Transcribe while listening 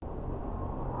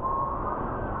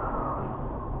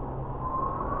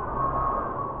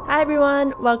Hi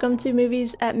everyone, welcome to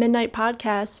Movies at Midnight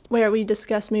podcast, where we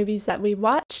discuss movies that we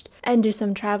watched and do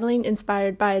some traveling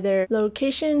inspired by their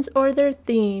locations or their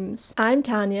themes. I'm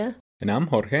Tanya. And I'm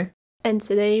Jorge. And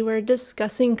today we're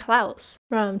discussing KLAUS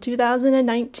from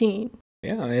 2019.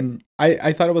 Yeah, and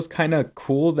I thought it was kind of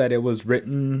cool that it was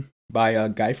written by a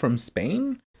guy from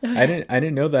Spain. Oh, I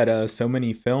didn't know that so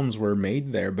many films were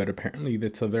made there, but apparently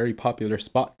that's a very popular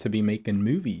spot to be making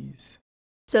movies.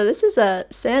 So this is a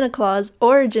Santa Claus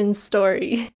origin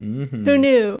story. Mm-hmm. Who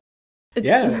knew?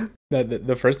 Yeah,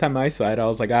 the first time I saw it, I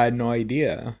was like, I had no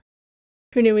idea.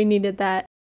 Who knew we needed that?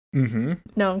 Mm-hmm.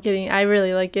 No, I'm kidding. I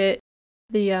really like it.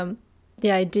 The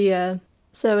idea.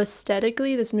 So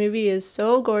aesthetically, this movie is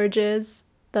so gorgeous.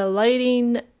 The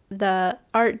lighting, the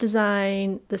art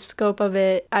design, the scope of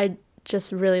it, I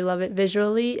just really love it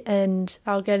visually. And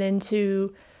I'll get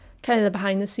into kind of the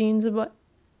behind the scenes of what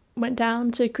went down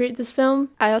to create this film.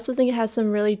 I also think it has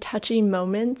some really touching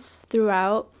moments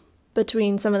throughout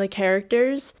between some of the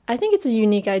characters. I think it's a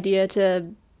unique idea to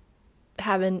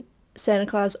have a Santa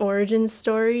Claus origin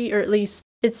story, or at least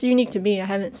it's unique to me. I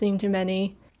haven't seen too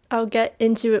many. I'll get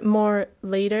into it more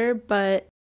later, but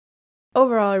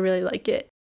overall I really like it.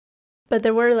 But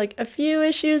there were like a few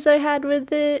issues I had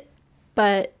with it,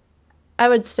 but I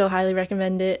would still highly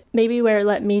recommend it. Maybe where it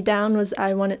let me down was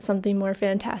I wanted something more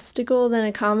fantastical than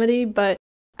a comedy, but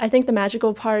I think the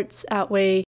magical parts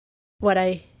outweigh what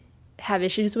I have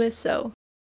issues with, so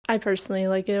I personally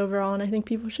like it overall, and I think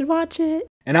people should watch it.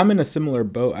 And I'm in a similar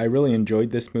boat. I really enjoyed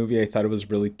this movie. I thought it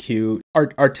was really cute.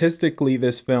 Artistically,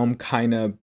 this film kind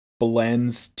of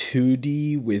blends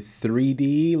 2D with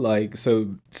 3D. Like,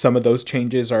 so some of those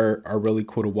changes are really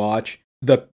cool to watch.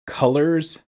 The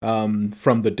colors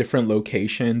from the different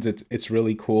locations, it's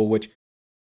really cool, which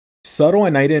subtle,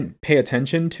 and I didn't pay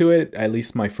attention to it, at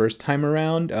least my first time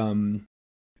around,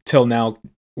 till now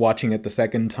watching it the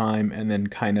second time and then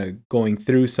kind of going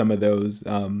through some of those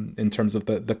in terms of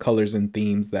the colors and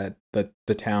themes that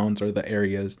the towns or the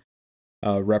areas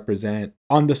represent.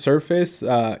 On the surface,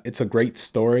 it's a great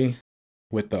story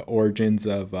with the origins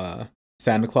of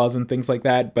Santa Claus and things like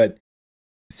that, but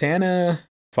Santa,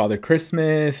 Father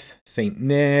Christmas, Saint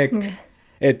Nick,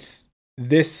 it's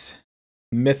this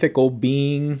mythical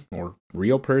being or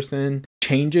real person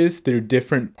changes through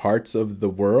different parts of the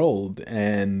world.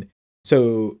 And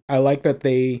so I like that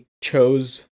they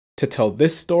chose to tell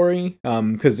this story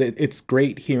because it's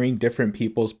great hearing different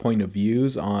people's point of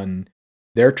views on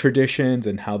their traditions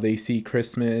and how they see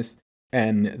Christmas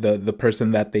and the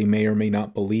person that they may or may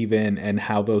not believe in and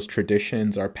how those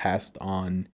traditions are passed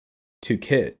on to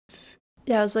kids.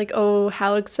 Yeah, I was like, oh,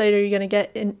 how excited are you going to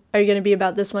get? Are you going to be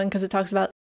about this one? Because it talks about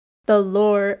the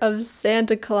lore of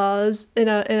Santa Claus in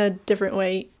a different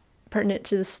way pertinent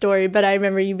to the story. But I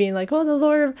remember you being like, oh, the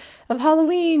lore of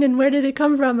Halloween and where did it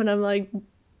come from? And I'm like,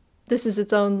 this is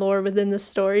its own lore within the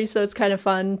story. So it's kind of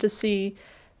fun to see.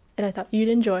 And I thought you'd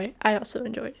enjoy it. I also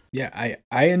enjoyed it. Yeah,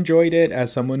 I enjoyed it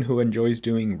as someone who enjoys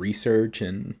doing research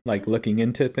and like looking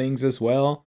into things as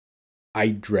well. I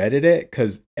dreaded it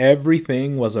because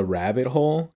everything was a rabbit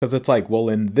hole. Because it's like, well,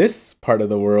 in this part of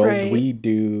the world, right, we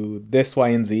do this, Y,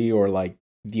 and Z, or like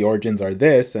the origins are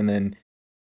this, and then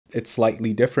it's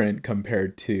slightly different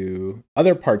compared to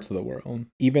other parts of the world.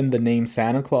 Even the name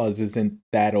Santa Claus isn't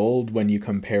that old when you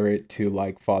compare it to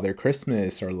like Father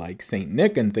Christmas or like Saint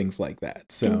Nick and things like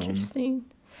that. So interesting.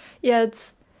 Yeah,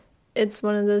 it's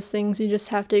one of those things you just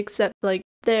have to accept. Like,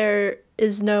 there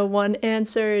is no one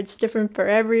answer. It's different for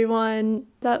everyone.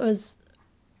 That was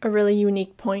a really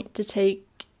unique point to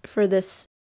take for this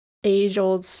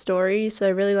age-old story. So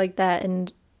I really like that.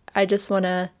 And I just want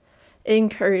to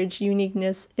encourage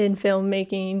uniqueness in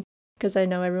filmmaking because I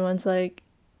know everyone's like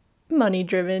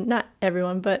money-driven. Not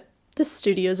everyone, but the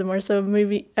studios are more so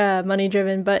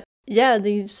money-driven. But yeah,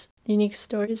 these unique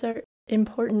stories are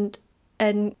important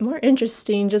and more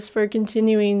interesting just for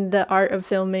continuing the art of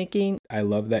filmmaking. I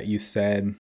love that you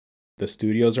said the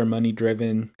studios are money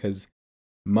driven because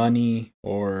money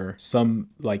or some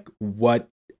like what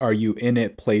are you in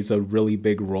it plays a really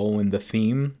big role in the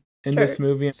theme in this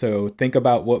movie. So think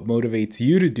about what motivates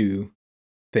you to do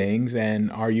things,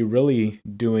 and are you really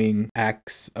doing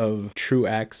true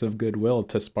acts of goodwill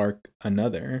to spark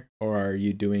another, or are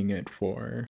you doing it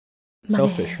for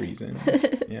selfish reasons?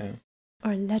 Yeah.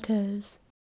 Or letters.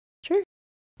 Sure.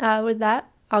 With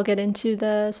that, I'll get into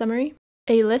the summary.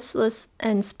 A listless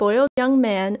and spoiled young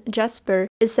man, Jesper,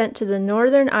 is sent to the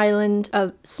northern island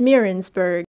of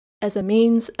Smeerensburg as a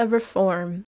means of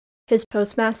reform. His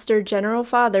postmaster general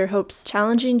father hopes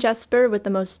challenging Jesper with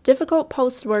the most difficult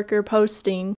post worker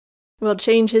posting will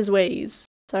change his ways.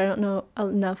 So I don't know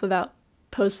enough about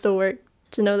postal work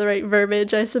to know the right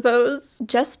verbiage, I suppose.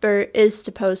 Jesper is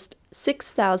to post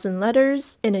 6,000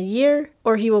 letters in a year,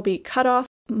 or he will be cut off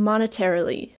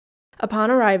monetarily.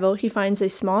 Upon arrival, he finds a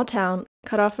small town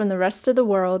cut off from the rest of the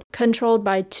world, controlled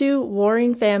by two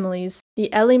warring families, the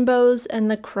Ellingbos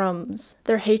and the Crumbs.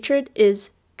 Their hatred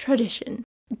is tradition,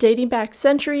 dating back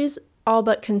centuries, all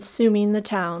but consuming the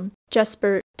town.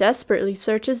 Jesper desperately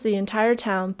searches the entire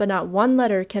town, but not one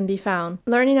letter can be found.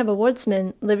 Learning of a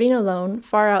woodsman living alone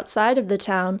far outside of the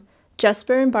town,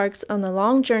 Jesper embarks on the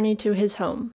long journey to his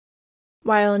home.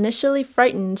 While initially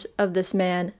frightened of this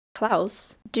man,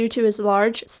 KLAUS, due to his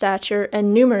large stature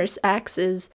and numerous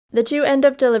axes, the two end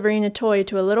up delivering a toy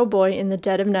to a little boy in the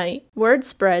dead of night. Word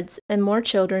spreads, and more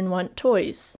children want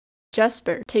toys.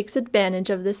 Jesper takes advantage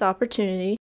of this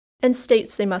opportunity and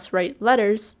states they must write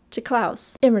letters to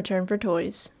KLAUS in return for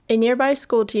toys. A nearby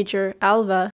schoolteacher,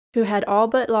 Alva, who had all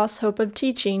but lost hope of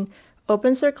teaching,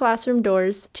 opens their classroom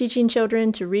doors, teaching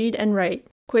children to read and write.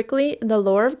 Quickly, the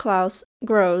lore of KLAUS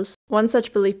grows, one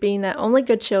such belief being that only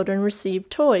good children receive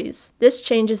toys. This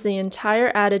changes the entire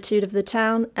attitude of the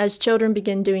town as children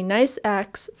begin doing nice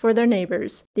acts for their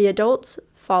neighbors. The adults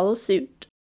follow suit.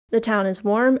 The town is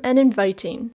warm and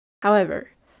inviting.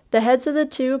 However, the heads of the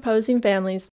two opposing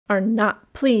families are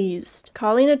not pleased,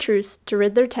 calling a truce to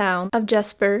rid their town of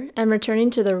Jesper and returning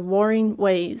to their warring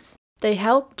ways. They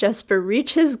help Jesper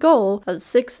reach his goal of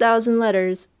 6,000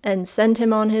 letters and send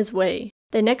him on his way.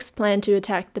 They next plan to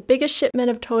attack the biggest shipment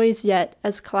of toys yet,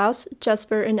 as KLAUS,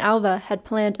 Jesper, and Alva had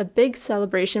planned a big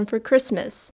celebration for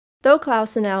Christmas. Though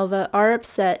KLAUS and Alva are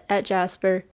upset at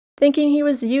Jesper, thinking he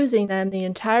was using them the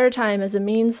entire time as a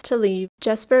means to leave,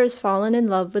 Jesper has fallen in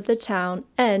love with the town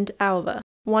and Alva,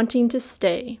 wanting to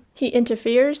stay. He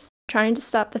interferes, trying to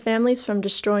stop the families from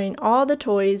destroying all the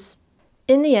toys.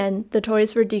 In the end, the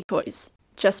toys were decoys.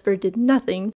 Jesper did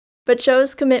nothing, but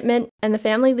shows commitment, and the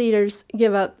family leaders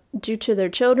give up due to their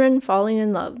children falling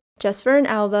in love. Jesper and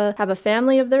Alva have a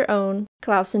family of their own.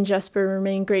 KLAUS and Jesper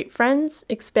remain great friends,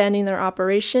 expanding their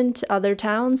operation to other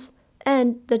towns,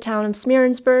 and the town of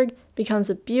Smeerensburg becomes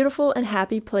a beautiful and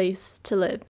happy place to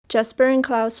live. Jesper and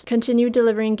KLAUS continue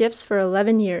delivering gifts for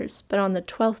 11 years, but on the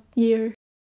 12th year,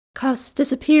 KLAUS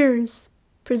disappears,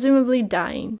 presumably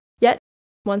dying. Yet,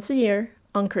 once a year,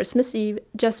 on Christmas Eve,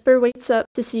 Jesper wakes up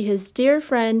to see his dear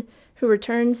friend who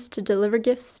returns to deliver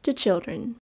gifts to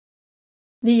children.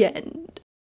 The end.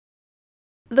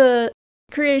 The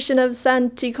creation of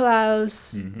Santa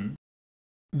Claus. Mm-hmm.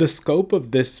 The scope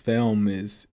of this film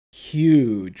is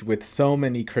huge, with so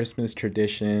many Christmas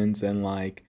traditions, and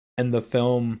the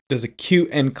film does a cute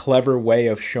and clever way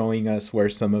of showing us where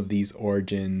some of these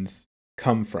origins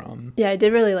come from. Yeah, I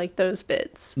did really like those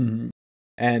bits. Mm-hmm.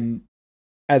 And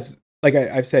as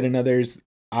I've said in others,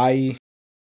 I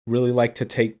really like to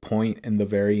take point in the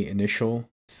very initial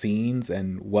scenes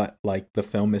and what the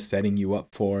film is setting you up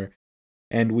for.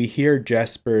 And we hear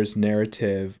Jesper's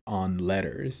narrative on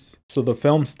letters. So the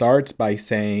film starts by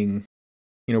saying,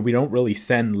 we don't really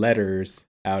send letters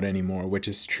out anymore, which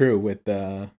is true with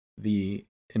the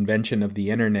invention of the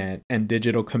internet and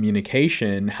digital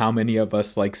communication. How many of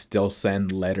us still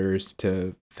send letters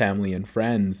to family and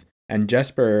friends? And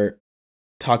Jesper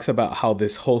talks about how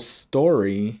this whole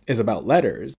story is about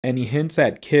letters, and he hints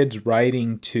at kids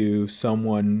writing to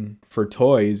someone for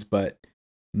toys, but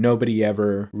nobody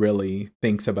ever really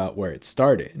thinks about where it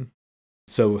started.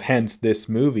 So hence this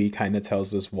movie kind of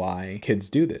tells us why kids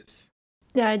do this.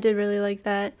 Yeah, I did really like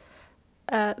that.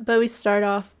 But we start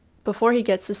off before he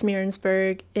gets to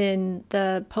Smeerensburg in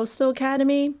the Postal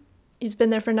Academy. He's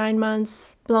been there for 9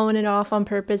 months, blowing it off on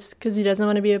purpose because he doesn't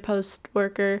want to be a post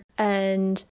worker,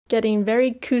 and getting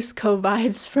very Cusco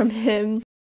vibes from him.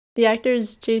 The actor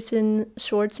is Jason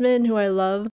Schwartzman, who I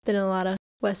love. Been in a lot of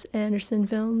Wes Anderson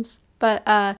films.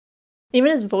 But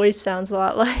even his voice sounds a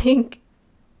lot like,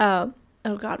 oh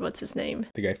God, what's his name?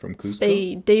 The guy from Cusco?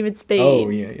 Spade, David Spade. Oh,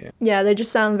 yeah. Yeah, they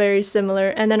just sound very similar.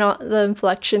 And then all the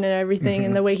inflection and everything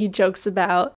and the way he jokes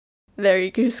about,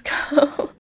 very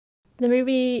Cusco. The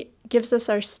movie gives us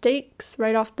our stakes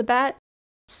right off the bat,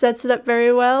 sets it up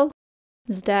very well.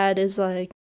 His dad is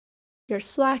like, you're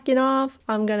slacking off.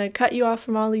 I'm going to cut you off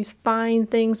from all these fine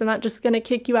things. I'm not just going to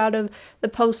kick you out of the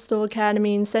Postal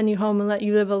Academy and send you home and let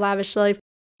you live a lavish life.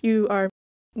 You are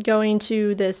going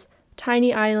to this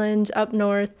tiny island up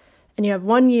north, and you have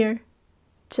 1 year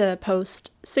to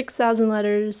post 6,000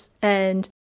 letters. And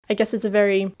I guess it's a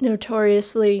very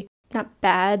notoriously, not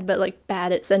bad, but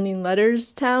bad at sending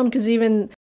letters town, because even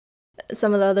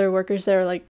some of the other workers there are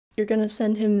like, you're going to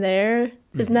send him there?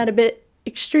 Isn't that a bit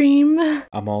extreme?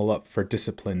 I'm all up for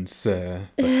discipline, sir,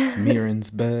 but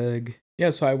Smeerensburg, Yeah,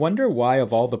 so I wonder why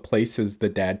of all the places the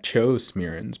dad chose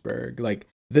Smearensburg. Like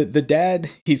the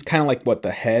dad, he's kind of like what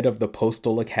the head of the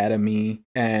Postal Academy,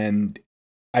 and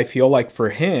I feel like for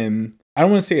him, I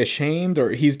don't want to say ashamed,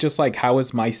 or he's just like, how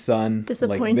is my son like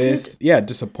Disappointed. this? Yeah,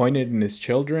 disappointed in his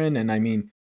children. And I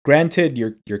mean, granted,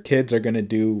 your kids are gonna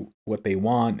do what they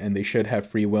want, and they should have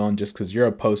free will. And just because you're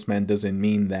a postman doesn't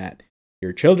mean that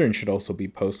your children should also be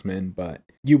postmen. But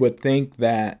you would think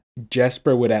that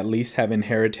Jesper would at least have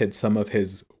inherited some of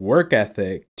his work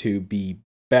ethic to be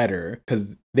better,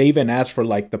 because they even asked for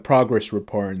like the progress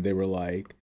report, and they were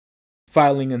like,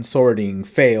 filing and sorting,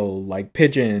 fail, like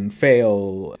pigeon,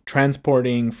 fail,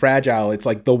 transporting, fragile. It's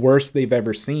like the worst they've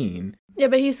ever seen. Yeah,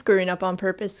 but he's screwing up on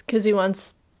purpose because he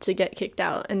wants to get kicked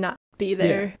out and not be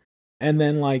there. Yeah. And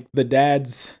then like the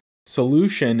dad's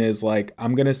solution is like,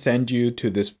 I'm going to send you to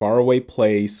this faraway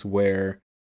place where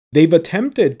they've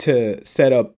attempted to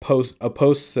set up a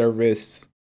post service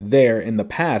there in the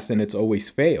past, and it's always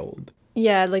failed.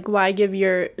 Yeah, like why give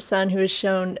your son, who has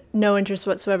shown no interest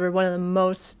whatsoever, one of the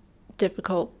most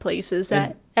difficult places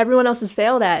that everyone else has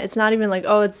failed at? It's not even like,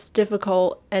 oh, it's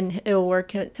difficult and he'll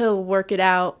work it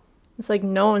out. It's like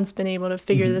no one's been able to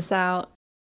figure this out.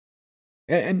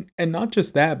 And not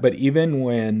just that, but even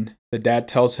when the dad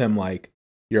tells him like,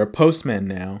 you're a postman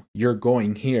now, you're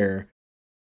going here,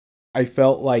 I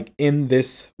felt like in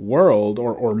this world,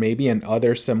 or maybe in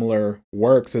other similar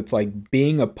works, it's like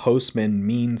being a postman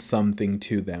means something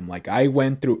to them. Like I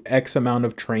went through X amount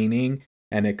of training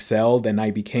and excelled, and I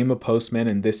became a postman,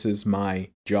 and this is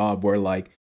my job. Where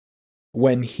like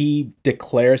when he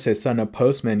declares his son a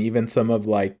postman, even some of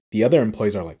like the other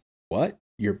employees are like, what?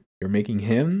 You're making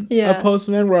him a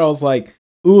postman? Where I was like,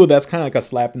 ooh, that's kind of like a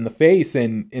slap in the face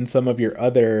in some of your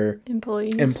other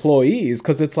employees.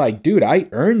 Because it's like, dude, I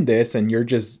earned this, and you're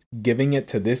just giving it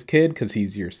to this kid because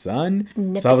he's your son.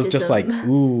 Nepotism. So I was just like,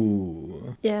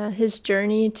 ooh. Yeah, his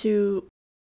journey to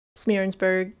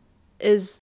Smearensburg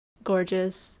is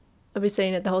gorgeous. I'll be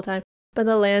saying it the whole time. But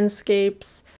the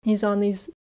landscapes, he's on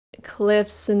these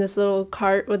cliffs in this little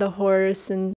cart with a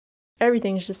horse, and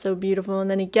everything's just so beautiful.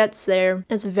 And then he gets there.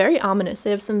 It's very ominous.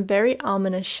 They have some very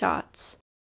ominous shots.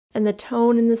 And the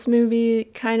tone in this movie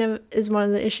kind of is one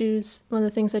of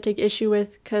the things I take issue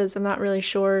with, because I'm not really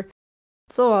sure.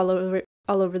 It's all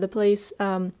over the place.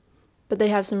 But they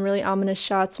have some really ominous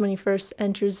shots when he first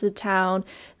enters the town.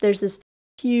 There's this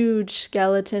huge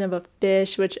skeleton of a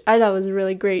fish, which I thought was a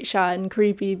really great shot and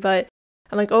creepy, but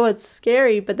I'm like, oh, it's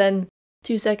scary. But then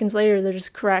 2 seconds later, they're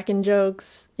just cracking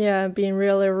jokes. Yeah, being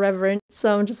real irreverent.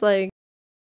 So I'm just like,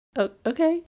 oh,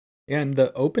 okay. Yeah, and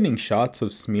the opening shots of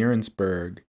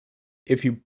Smearensburg, if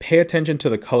you pay attention to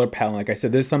the color palette, like I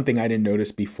said, this is something I didn't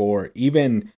notice before.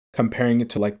 Even comparing it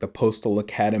to like the Postal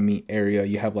Academy area,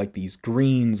 you have like these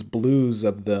greens, blues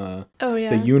of the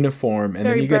uniform. And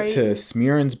then you get to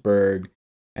Smearensburg,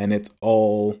 and it's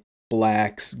all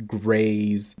blacks,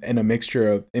 grays, and a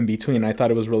mixture of in between. I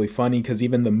thought it was really funny because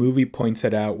even the movie points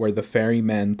it out, where the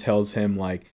ferryman tells him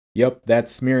like, yep,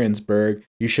 that's Smearensburg.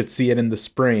 You should see it in the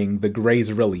spring. The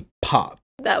grays really pop.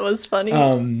 That was funny.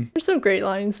 There's some great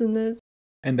lines in this.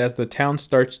 And as the town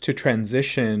starts to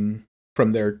transition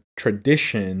from their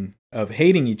tradition of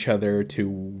hating each other to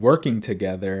working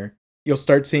together, you'll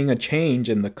start seeing a change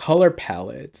in the color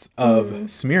palettes of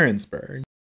Smearensburg,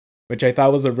 which I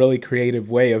thought was a really creative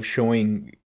way of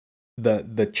showing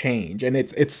the change. And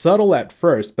it's subtle at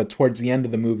first, but towards the end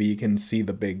of the movie, you can see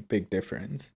the big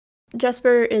difference.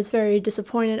 Jesper is very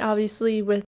disappointed, obviously,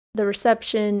 with the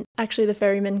reception. Actually, the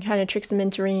ferryman kind of tricks him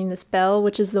into ringing this bell,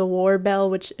 which is the war bell,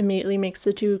 which immediately makes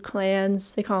the two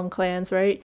clans, they call them clans,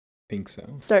 right? I think so.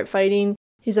 Start fighting.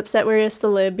 He's upset where he has to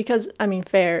live because, I mean,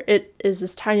 fair, it is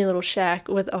this tiny little shack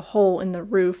with a hole in the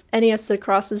roof, and he has to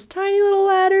cross this tiny little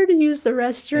ladder to use the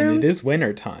restroom. And it is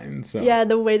winter time, so... Yeah,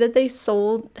 the way that they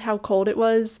sold how cold it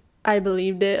was, I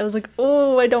believed it. I was like,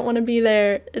 oh, I don't want to be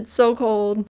there. It's so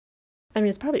cold. I mean,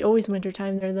 it's probably always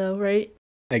wintertime there, though, right?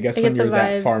 I guess when you're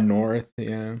that far north,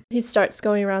 yeah. He starts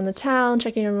going around the town,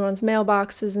 checking everyone's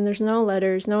mailboxes, and there's no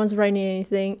letters. No one's writing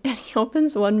anything. And he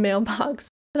opens one mailbox.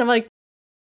 And I'm like,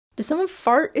 did someone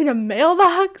fart in a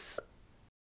mailbox?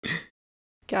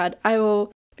 God, I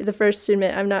will be the first to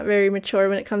admit I'm not very mature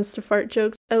when it comes to fart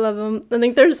jokes. I love them. I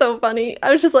think they're so funny.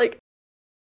 I was just like,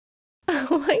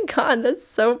 oh my God, that's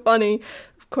so funny.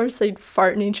 Of course they'd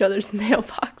fart in each other's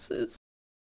mailboxes.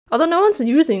 Although no one's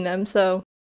using them, so...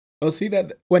 Well, see,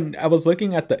 that when I was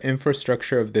looking at the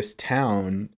infrastructure of this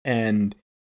town, and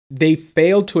they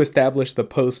failed to establish the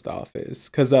post office,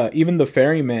 because even the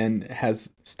ferryman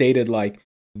has stated, like,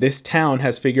 this town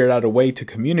has figured out a way to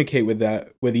communicate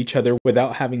with each other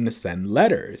without having to send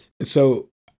letters. So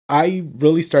I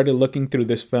really started looking through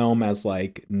this film as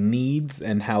like needs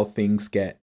and how things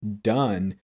get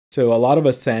done. So a lot of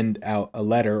us send out a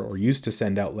letter or used to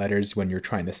send out letters when you're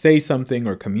trying to say something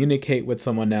or communicate with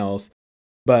someone else.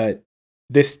 But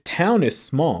this town is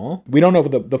small. We don't know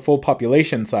the full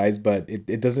population size, but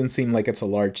it doesn't seem like it's a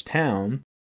large town.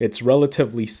 It's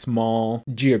relatively small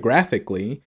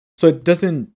geographically. So it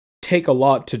doesn't take a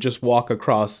lot to just walk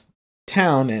across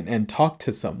town and talk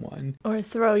to someone. Or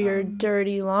throw your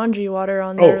dirty laundry water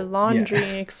on their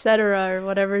laundry, etc., or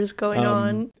whatever is going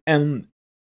on. And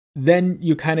then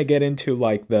you kind of get into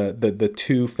like the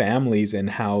two families and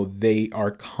how they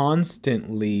are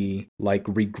constantly like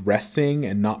regressing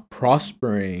and not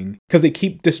prospering because they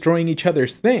keep destroying each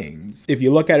other's things. If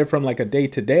you look at it from like a day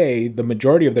to day, the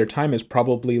majority of their time is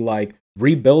probably like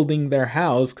rebuilding their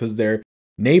house because their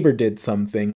neighbor did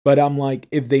something. But I'm like,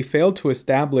 if they failed to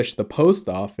establish the post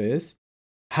office,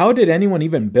 how did anyone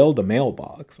even build a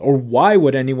mailbox? Or why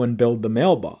would anyone build the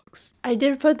mailbox? I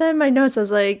did put that in my notes. I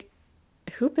was like,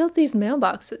 who built these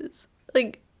mailboxes?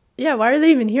 Like, yeah, why are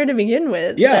they even here to begin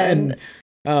with? Yeah, and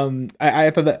I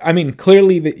thought that, I mean,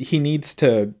 clearly that he needs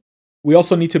to, we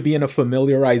also need to be in a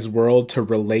familiarized world to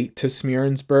relate to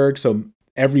Smearensburg, so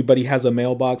everybody has a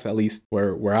mailbox, at least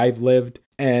where I've lived,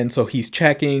 and so he's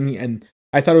checking, and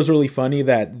I thought it was really funny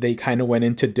that they kind of went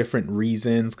into different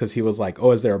reasons, because he was like,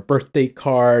 oh, is there a birthday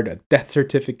card, a death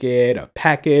certificate, a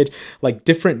package, like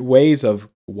different ways of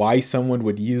why someone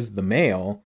would use the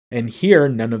mail. And here,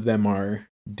 none of them are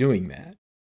doing that.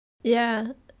 Yeah.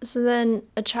 So then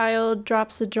a child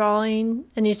drops a drawing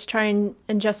and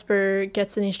and Jesper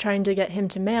gets and he's trying to get him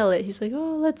to mail it. He's like,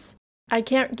 oh, I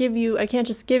can't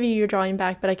just give you your drawing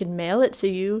back, but I can mail it to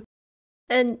you.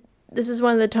 And this is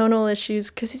one of the tonal issues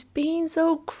because he's being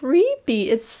so creepy.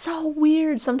 It's so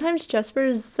weird. Sometimes Jesper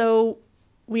is so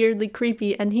weirdly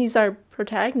creepy and he's our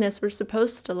protagonist. We're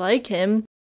supposed to like him.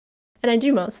 And I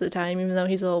do most of the time, even though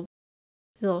he's a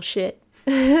little shit.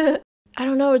 I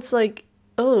don't know, it's like,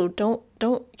 oh,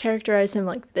 don't characterize him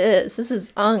like this. This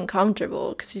is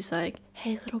uncomfortable because he's like,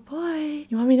 hey, little boy,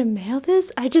 you want me to mail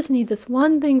this? I just need this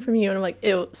one thing from you. And I'm like,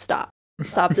 ew, stop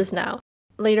this now.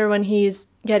 Later when he's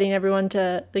getting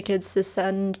the kids to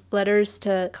send letters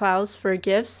to KLAUS for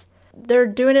gifts, they're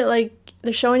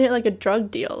showing it like a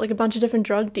drug deal, like a bunch of different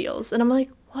drug deals. And I'm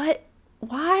like, what?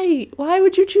 Why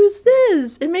would you choose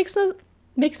this? It makes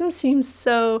them seem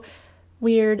so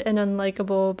weird and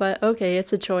unlikable, but okay,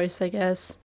 it's a choice, I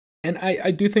guess. And I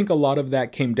do think a lot of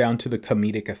that came down to the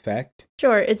comedic effect.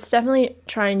 Sure, it's definitely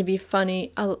trying to be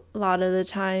funny a lot of the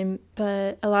time,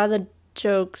 but a lot of the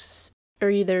jokes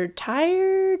are either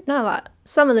tired, not a lot,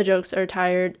 some of the jokes are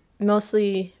tired.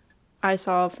 Mostly I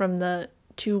saw from the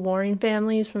two warring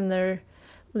families, from their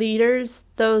leaders,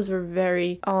 those were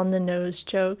very on the nose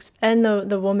jokes. And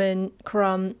the woman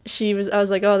Crumb, I was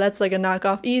like, oh, that's like a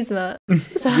knockoff Yzma.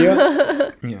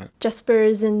 So yeah. Jesper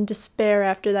is in despair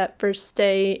after that first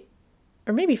day,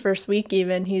 or maybe first week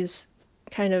even. He's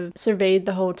kind of surveyed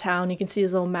the whole town. You can see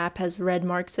his little map has red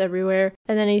marks everywhere.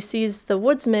 And then he sees the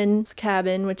woodsman's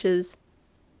cabin, which is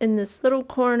in this little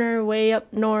corner way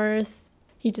up north.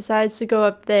 He decides to go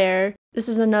up there. This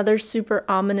is another super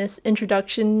ominous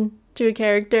introduction to a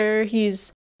character.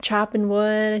 He's chopping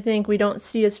wood, I think. We don't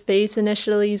see his face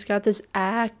initially. He's got this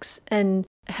axe, and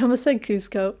I almost said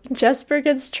Cusco. Jesper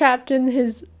gets trapped in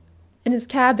his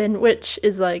cabin, which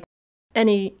is like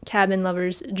any cabin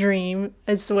lover's dream,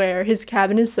 I swear. His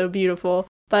cabin is so beautiful.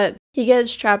 But he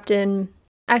gets trapped in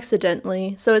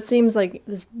accidentally, so it seems like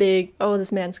this big, oh,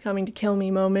 this man's coming to kill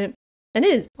me moment. And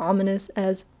it is ominous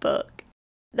as fuck.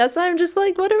 That's why I'm just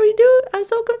like, what are we doing? I'm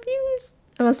so confused.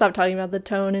 I'm gonna stop talking about the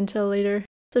tone until later.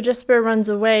 So Jesper runs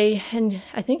away, and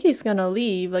I think he's gonna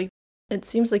leave. Like, it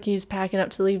seems like he's packing up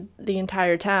to leave the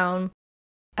entire town.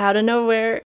 Out of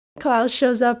nowhere, KLAUS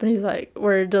shows up, and he's like,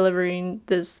 we're delivering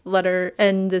this letter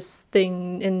and this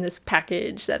thing in this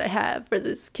package that I have for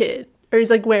this kid. Or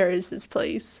he's like, where is this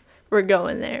place? We're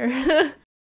going there.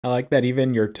 I like that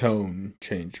even your tone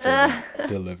changed for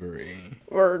delivery.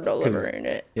 We're delivering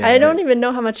it. Yeah, I don't even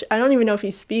know if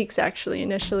he speaks actually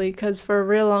initially, because for a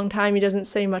real long time he doesn't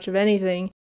say much of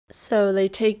anything. So they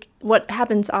take what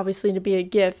happens obviously to be a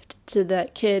gift to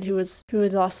that kid who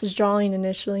had lost his drawing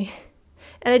initially.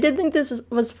 And I did think this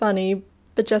was funny,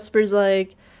 but Jesper's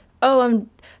like, oh, I'm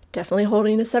definitely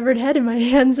holding a severed head in my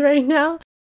hands right now.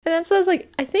 And then so I was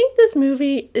like, I think this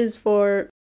movie is for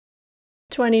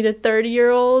 20 to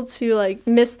 30-year-olds who like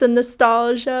miss the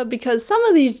nostalgia, because some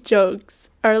of these jokes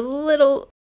are a little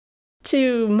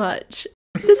too much.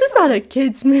 This is not a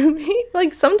kid's movie.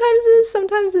 Like, sometimes it is,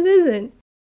 sometimes it isn't.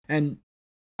 And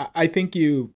I think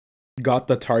you got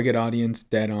the target audience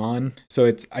dead on.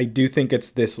 So I do think it's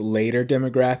this later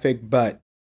demographic, but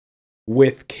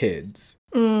with kids.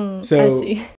 I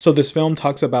see. So this film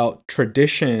talks about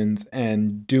traditions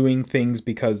and doing things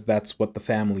because that's what the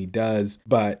family does.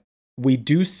 But we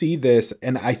do see this,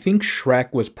 and I think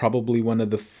Shrek was probably one of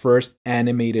the first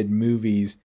animated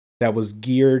movies that was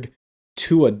geared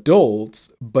to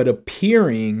adults, but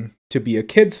appearing to be a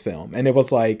kid's film. And it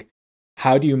was like,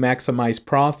 how do you maximize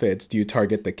profits? Do you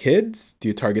target the kids? Do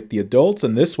you target the adults?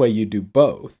 And this way you do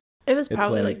both. It was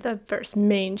probably like the first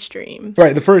mainstream.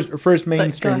 Right, the first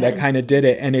mainstream that kind of did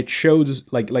it. And it shows,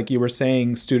 like you were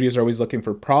saying, studios are always looking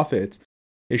for profits.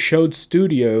 It showed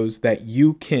studios that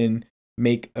you can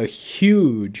make a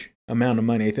huge amount of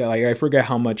money. I forget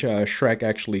how much Shrek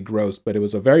actually grossed, but it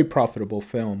was a very profitable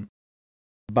film.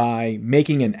 By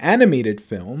making an animated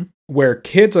film where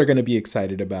kids are going to be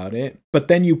excited about it, but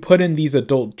then you put in these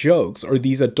adult jokes or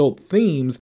these adult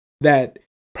themes that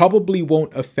probably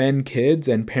won't offend kids,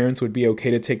 and parents would be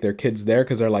okay to take their kids there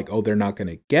because they're like, oh, they're not going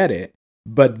to get it.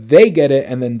 But they get it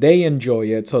and then they enjoy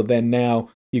it. So then now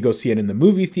you go see it in the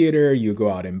movie theater, you go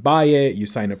out and buy it, you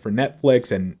sign up for Netflix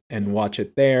and watch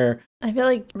it there. I feel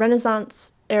like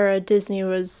Renaissance era Disney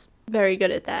was very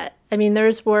good at that. I mean,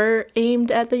 theirs were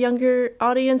aimed at the younger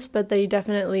audience, but they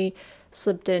definitely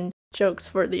slipped in jokes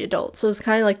for the adults. So it's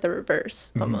kind of like the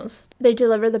reverse, almost. They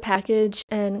deliver the package,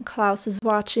 and Klaus is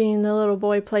watching the little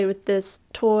boy play with this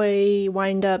toy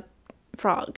wind-up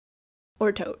frog.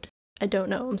 Or toad. I don't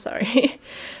know, I'm sorry.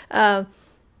 And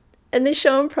they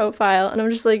show him profile, and I'm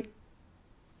just like,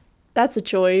 that's a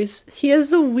choice. He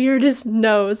has the weirdest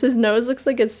nose. His nose looks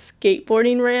like a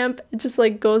skateboarding ramp. It just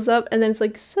like goes up and then it's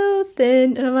like so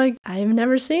thin. And I'm like, I've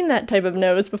never seen that type of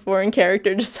nose before in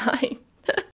character design.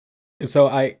 So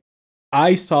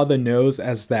I saw the nose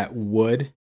as that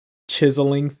wood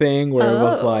chiseling thing where it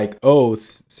was like, oh,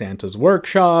 Santa's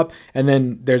workshop. And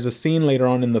then there's a scene later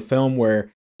on in the film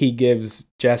where he gives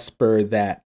Jesper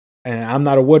that, and I'm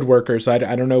not a woodworker, so I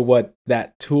don't know what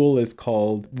that tool is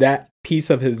called. That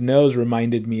piece of his nose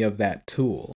reminded me of that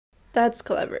tool. That's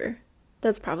clever.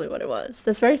 That's probably what it was.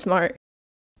 That's very smart.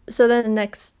 So then the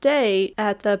next day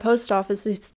at the post office,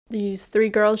 these three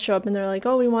girls show up and they're like,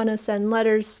 oh, we want to send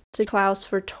letters to Klaus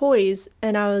for toys.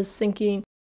 And I was thinking,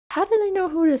 how do they know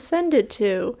who to send it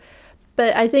to?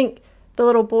 But I think the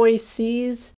little boy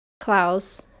sees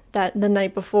Klaus the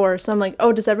night before. So I'm like,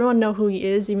 oh, does everyone know who he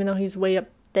is, even though he's way up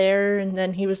there? And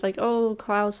then he was like, oh,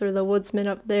 Klaus or the woodsman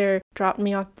up there dropped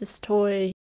me off this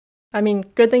toy. I mean,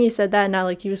 good thing he said that, not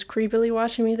like he was creepily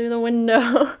watching me through the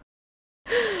window.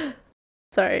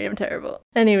 Sorry, I'm terrible.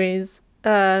 Anyways,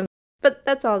 but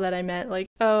that's all that I meant. Like,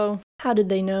 oh, how did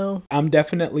they know? I'm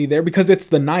definitely there because it's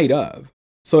the night of.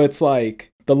 So it's like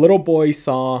the little boy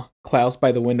saw Klaus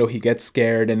by the window, he gets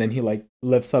scared, and then he like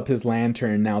lifts up his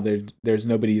lantern. Now there's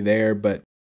nobody there, but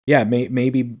yeah,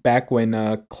 maybe back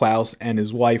when Klaus and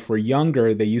his wife were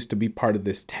younger, they used to be part of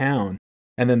this town.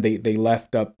 And then they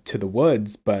left up to the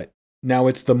woods. But now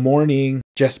it's the morning,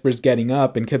 Jesper's getting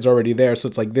up and kid's already there. So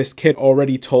it's like this kid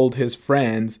already told his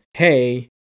friends, hey,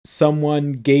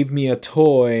 someone gave me a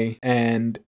toy.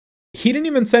 And he didn't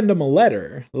even send him a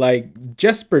letter. Like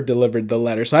Jesper delivered the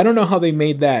letter. So I don't know how they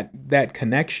made that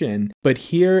connection. But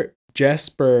here,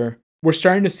 Jesper, we're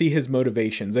starting to see his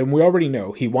motivations, and we already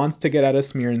know he wants to get out of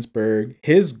Smearensburg.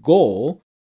 His goal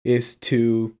is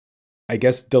to, I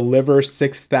guess, deliver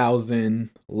 6,000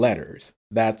 letters.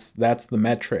 That's the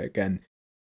metric. And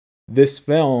this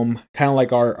film, kind of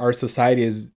like our society,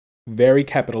 is very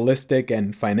capitalistic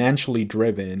and financially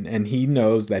driven, and he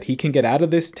knows that he can get out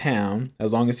of this town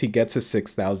as long as he gets his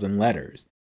 6,000 letters.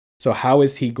 So how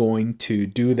is he going to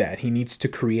do that? He needs to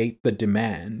create the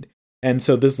demand. And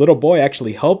so this little boy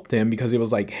actually helped him because he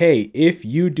was like, hey, if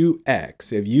you do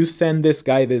X, if you send this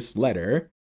guy this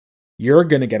letter, you're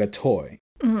going to get a toy.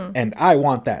 Mm-hmm. And I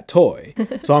want that toy.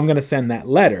 So I'm going to send that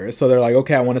letter. So they're like,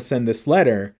 okay, I want to send this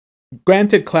letter.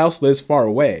 Granted, Klaus lives far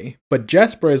away, but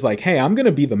Jesper is like, hey, I'm going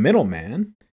to be the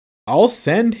middleman. I'll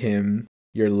send him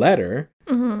your letter,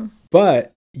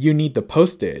 but you need the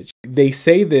postage. They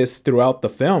say this throughout the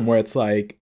film where it's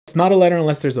like, it's not a letter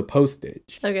unless there's a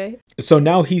postage. Okay. So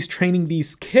now he's training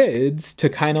these kids to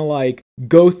kind of like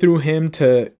go through him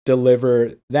to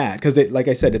deliver that. Because like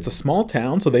I said, it's a small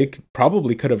town, so they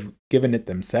probably could have given it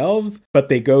themselves. But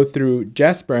they go through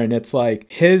Jesper, and it's like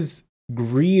his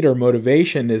greed or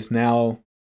motivation is now,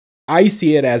 I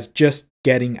see it as just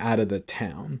getting out of the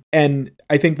town. And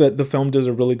I think that the film does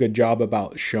a really good job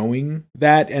about showing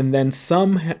that. And then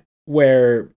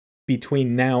somewhere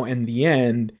between now and the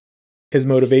end, his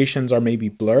motivations are maybe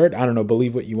blurred. I don't know,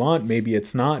 believe what you want. Maybe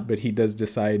it's not, but he does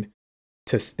decide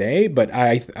to stay, but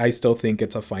I still think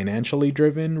it's a financially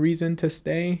driven reason to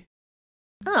stay.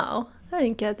 Oh, I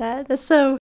didn't get that. That's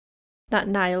so not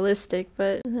nihilistic,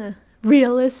 but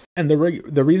realist. And the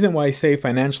reason why I say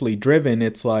financially driven,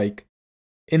 it's like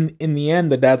in the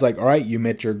end, the dad's like, all right, you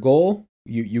met your goal.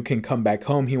 You can come back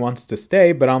home. He wants to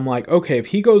stay, but I'm like, okay, if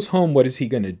he goes home, what is he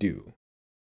gonna do?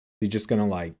 He's just gonna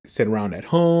like sit around at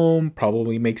home,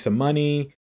 probably make some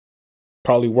money,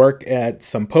 probably work at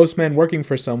some postman working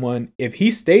for someone. If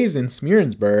he stays in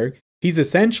Smearensburg, he's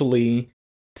essentially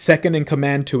second in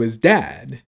command to his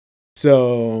dad.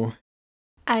 So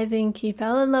I think he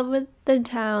fell in love with the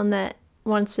town that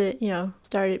once it,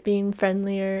 started being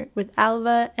friendlier with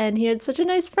Alva, and he had such a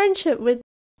nice friendship with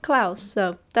KLAUS,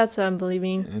 so that's what I'm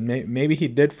believing. And maybe he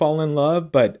did fall in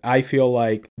love, but I feel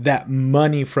like that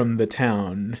money from the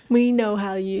town. We know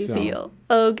how you feel.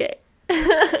 Okay.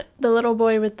 The little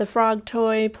boy with the frog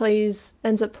toy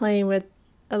ends up playing with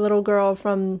a little girl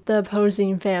from the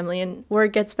opposing family, and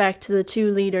word gets back to the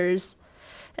two leaders,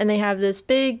 and they have this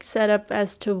big setup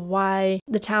as to why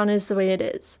the town is the way it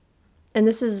is. And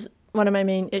this is one of my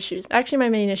main issues. Actually, my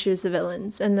main issue is the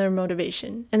villains and their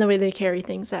motivation and the way they carry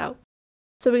things out.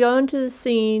 So we go into the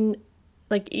scene,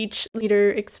 like each leader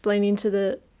explaining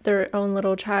to their own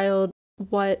little child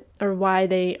what or why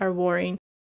they are warring.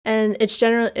 And it's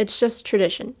just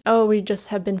tradition. Oh, we just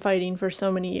have been fighting for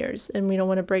so many years and we don't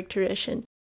want to break tradition.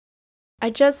 I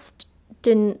just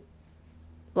didn't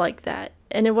like that.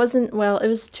 And it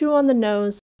was too on the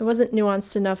nose. It wasn't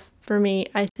nuanced enough for me.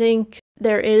 I think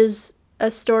there is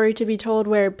a story to be told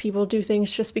where people do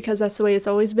things just because that's the way it's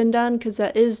always been done, because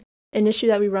that is an issue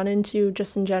that we run into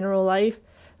just in general life.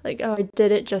 Like, oh, I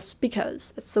did it just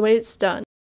because. It's the way it's done.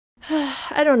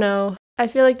 I don't know. I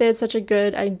feel like they had such a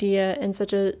good idea and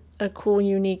such a cool,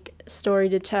 unique story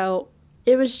to tell.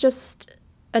 It was just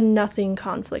a nothing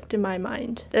conflict in my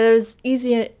mind. It was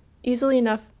easily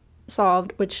enough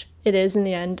solved, which it is in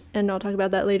the end, and I'll talk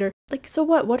about that later. Like, so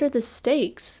what? What are the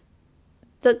stakes?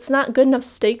 That's not good enough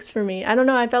stakes for me. I don't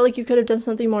know. I felt like you could have done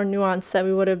something more nuanced that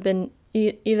we would have been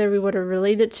either we would have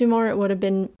related to more,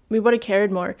 we would have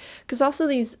cared more. Because also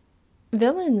these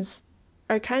villains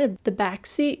are kind of the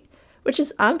backseat, which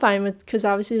is I'm fine with, because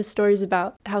obviously the story's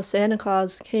about how Santa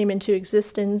Claus came into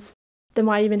existence. Then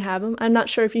why even have them? I'm not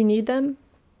sure if you need them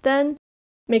then.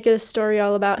 Make it a story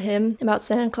all about him, about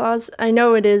Santa Claus. I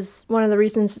know it is one of the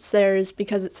reasons it's there is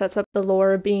because it sets up the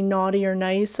lore of being naughty or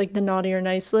nice, like the naughty or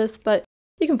nice list, but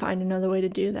you can find another way to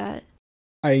do that.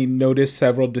 I noticed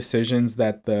several decisions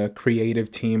that the creative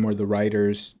team or the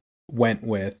writers went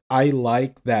with. I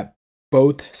like that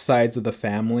both sides of the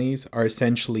families are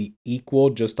essentially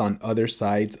equal, just on other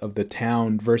sides of the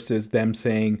town, versus them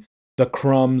saying the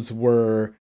Crumbs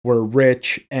were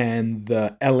rich and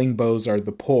the Ellingbows are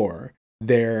the poor.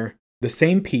 They're the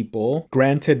same people.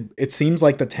 Granted, it seems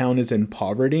like the town is in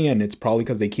poverty, and it's probably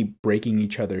because they keep breaking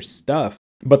each other's stuff,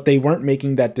 but they weren't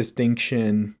making that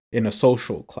distinction in a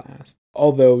social class.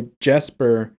 Although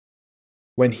Jesper,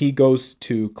 when he goes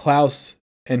to KLAUS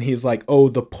and he's like, oh,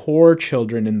 the poor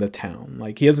children in the town.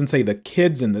 Like, he doesn't say the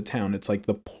kids in the town. It's like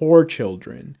the poor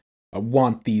children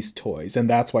want these toys. And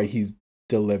that's why he's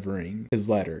delivering his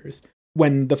letters.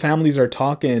 When the families are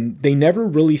talking, they never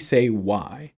really say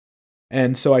why.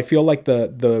 And so I feel like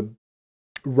the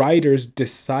writers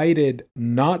decided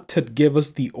not to give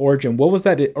us the origin. What was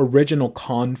that original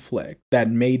conflict that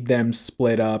made them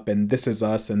split up and this is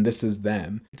us and this is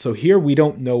them? So here we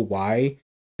don't know why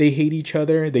they hate each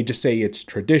other. They just say it's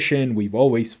tradition. We've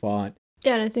always fought.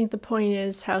 Yeah, and I think the point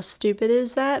is how stupid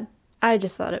is that? I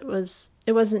just thought it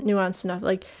wasn't nuanced enough.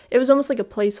 Like, it was almost like a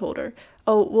placeholder.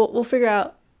 Oh, we'll figure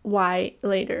out why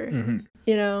later,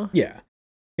 you know? Yeah.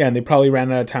 Yeah, and they probably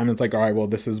ran out of time. It's like, all right, well,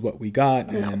 this is what we got.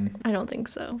 And no, I don't think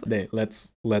so.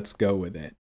 Let's go with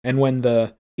it. And when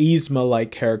the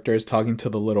Yzma-like character is talking to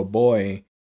the little boy,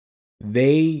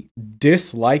 they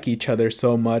dislike each other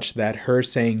so much that her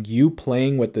saying, you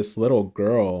playing with this little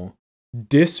girl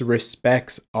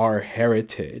disrespects our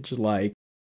heritage. Like,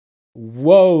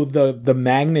 whoa, the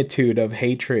magnitude of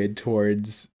hatred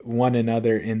towards one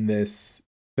another in this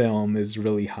film is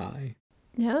really high.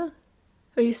 Yeah.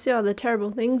 Well, you see all the terrible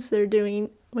things they're doing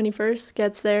when he first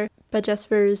gets there. But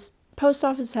Jesper's post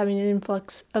office is having an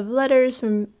influx of letters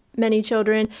from many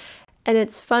children. And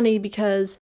it's funny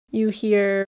because you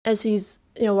hear as he's,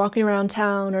 walking around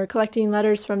town or collecting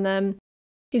letters from them,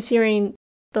 he's hearing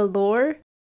the lore.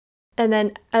 And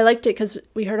then I liked it because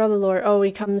we heard all the lore. Oh,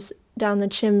 he comes down the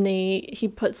chimney. He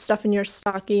puts stuff in your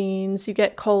stockings. You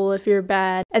get coal if you're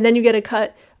bad. And then you get a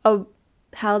cut of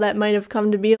how that might have come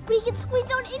to be. We can squeeze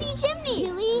down any chimney.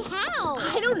 Really? How?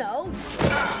 I don't know.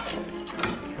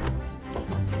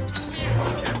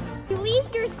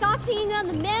 socks hanging on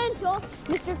the mantle,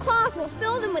 Mr. Claus will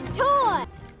fill them with toys.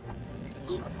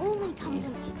 He only comes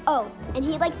when... Oh, and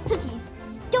he likes cookies.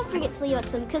 Don't forget to leave out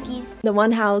some cookies. The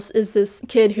one house is this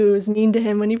kid who was mean to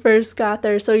him when he first got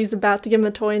there, so he's about to give him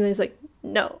a toy, and then he's like,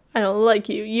 no, I don't like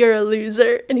you, you're a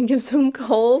loser, and he gives him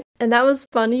coal. And that was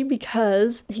funny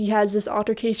because he has this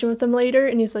altercation with him later,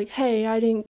 and he's like, hey,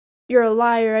 you're a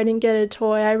liar, I didn't get a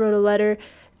toy, I wrote a letter.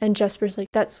 And Jesper's like,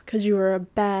 that's because you were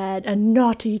a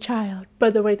naughty child.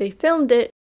 But the way they filmed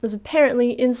it was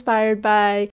apparently inspired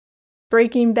by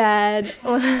Breaking Bad,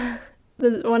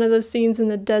 one of those scenes in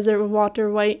the desert with Walter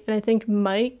White, and I think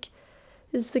Mike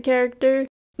is the character.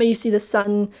 But you see the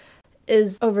sun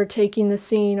is overtaking the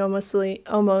scene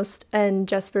almost, and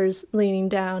Jesper's leaning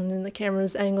down and the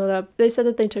camera's angled up. They said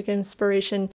that they took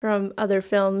inspiration from other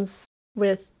films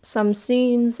with some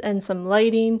scenes and some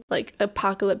lighting, like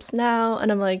Apocalypse Now,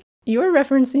 and I'm like, you are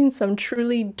referencing some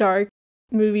truly dark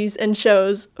movies and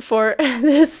shows for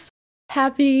this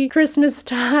happy Christmas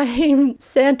time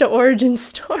Santa origin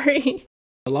story.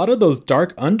 A lot of those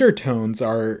dark undertones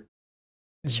are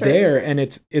there, and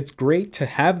it's great to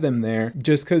have them there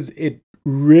just because it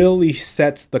really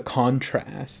sets the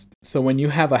contrast. So when you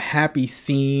have a happy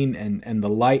scene and the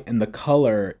light and the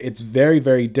color, it's very,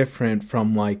 very different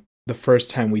from like the first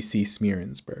time we see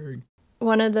Smearensburg.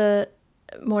 One of the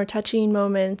more touching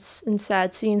moments and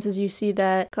sad scenes is you see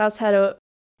that Klaus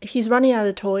he's running out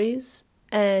of toys,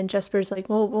 and Jesper's like,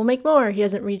 well, we'll make more. He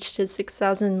hasn't reached his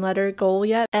 6,000 letter goal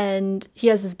yet, and he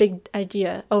has this big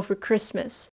idea. Oh, for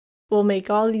Christmas, we'll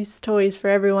make all these toys for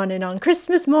everyone, and on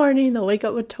Christmas morning, they'll wake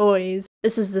up with toys.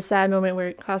 This is the sad moment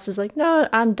where Klaus is like, no,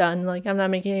 I'm done. Like, I'm not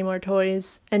making any more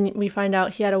toys. And we find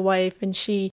out he had a wife, and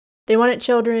they wanted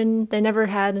children, they never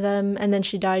had them, and then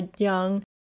she died young.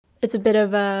 It's a bit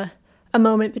of a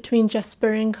moment between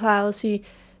Jesper and Klaus. He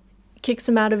kicks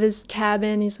him out of his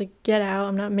cabin. He's like, get out,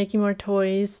 I'm not making more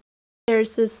toys.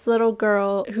 There's this little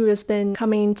girl who has been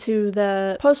coming to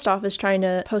the post office trying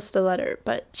to post a letter,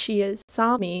 but she is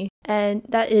Sami, and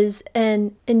that is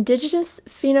an indigenous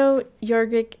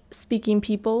Finno-Ugric speaking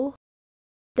people.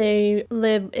 They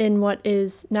live in what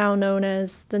is now known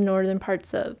as the northern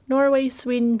parts of Norway,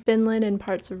 Sweden, Finland, and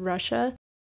parts of Russia.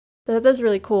 So that was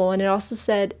really cool, and it also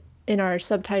said in our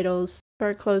subtitles for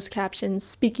our closed captions,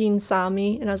 speaking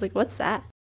Sami, and I was like, what's that?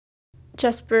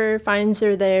 Jesper finds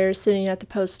her there sitting at the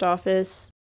post office,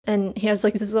 and he has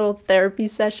like this little therapy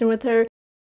session with her,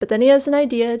 but then he has an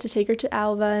idea to take her to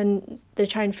Alva, and they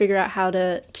try and figure out how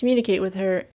to communicate with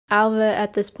her. Alva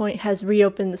at this point has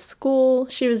reopened the school.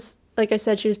 She was, like I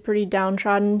said, she was pretty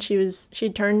downtrodden. She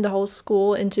turned the whole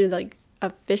school into like a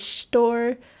fish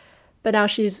store, but now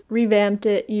she's revamped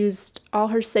it, used all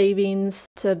her savings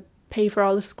to pay for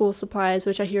all the school supplies,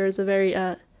 which I hear is a very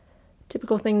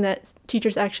typical thing that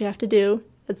teachers actually have to do.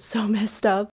 It's so messed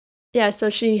up. Yeah, so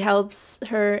she helps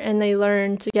her, and they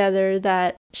learn together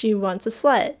that she wants a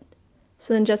sled.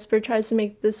 So then Jesper tries to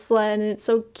make this sled, and it's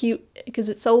so cute because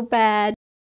it's so bad,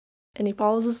 and he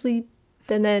falls asleep.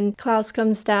 And then Klaus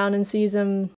comes down and sees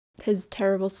his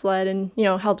terrible sled, and,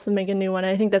 helps him make a new one.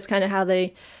 I think that's kind of how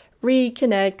they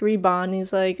reconnect, rebond.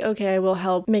 He's like, okay, I will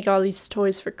help make all these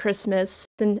toys for Christmas.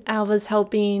 And Alva's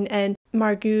helping, and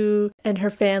Margot and her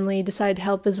family decide to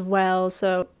help as well.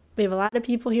 So we have a lot of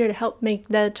people here to help make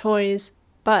the toys.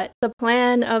 But the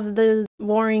plan of the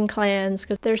warring clans,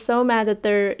 because they're so mad that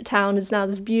their town is now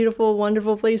this beautiful,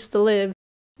 wonderful place to live,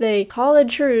 they call a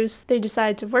truce. They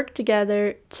decide to work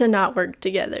together to not work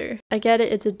together. I get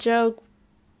it, it's a joke,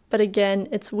 but again,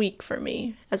 it's weak for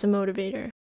me as a motivator.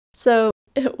 So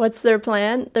what's their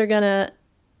plan? They're gonna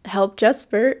help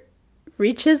Jesper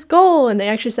reach his goal, and they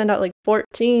actually send out like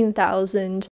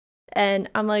 14,000. And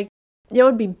I'm like, what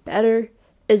would be better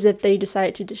is if they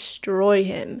decide to destroy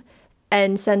him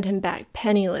and send him back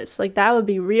penniless. Like, that would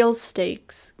be real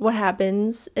stakes. What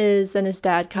happens is then his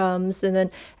dad comes, and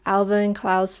then Alva and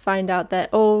Klaus find out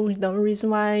that, the reason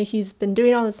why he's been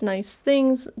doing all these nice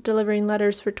things, delivering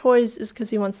letters for toys, is because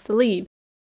he wants to leave.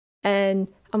 And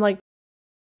I'm like,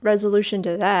 resolution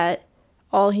to that,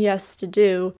 all he has to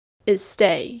do is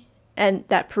stay. And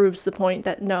that proves the point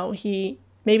that no,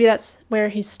 maybe that's where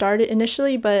he started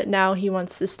initially, but now he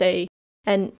wants to stay,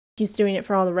 and he's doing it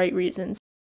for all the right reasons,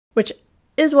 which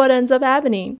is what ends up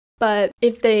happening. But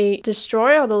if they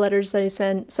destroy all the letters that he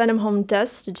send him home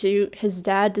destitute, his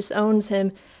dad disowns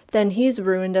him, then he's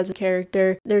ruined as a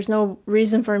character. There's no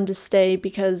reason for him to stay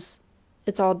because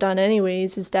it's all done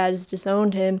anyways. His dad has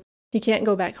disowned him. He can't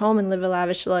go back home and live a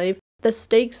lavish life. The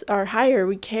stakes are higher.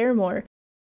 We care more.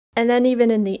 And then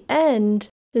even in the end,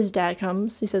 his dad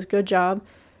comes. He says, good job.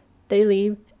 They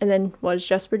leave. And then what does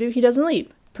Jesper do? He doesn't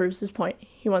leave. Proves his point.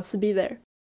 He wants to be there.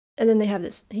 And then they have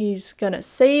this, he's gonna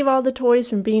save all the toys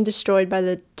from being destroyed by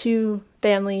the 2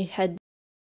 family head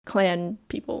clan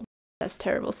people. That's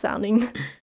terrible sounding.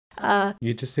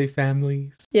 You just say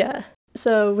families. Yeah.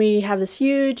 So we have this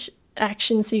huge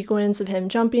action sequence of him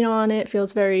jumping on it.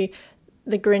 Feels very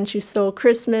The Grinch Who Stole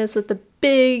Christmas, with the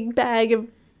big bag of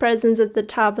presents at the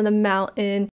top of the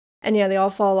mountain. And yeah, they all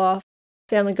fall off.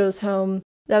 Family goes home.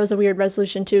 That was a weird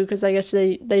resolution too, because I guess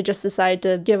they just decided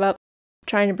to give up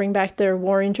trying to bring back their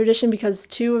warring tradition because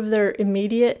 2 of their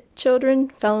immediate children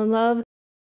fell in love.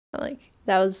 Like,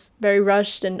 that was very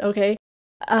rushed and okay.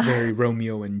 Very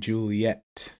Romeo and Juliet.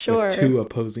 Sure. With 2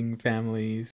 opposing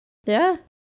families. Yeah.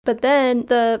 But then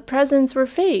the presents were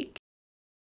fake.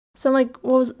 So I'm like,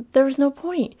 there was no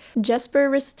point. Jesper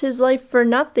risked his life for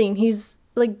nothing. He's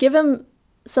like, give him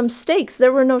some stakes.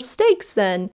 There were no stakes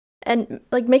then. And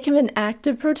like, make him an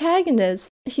active protagonist.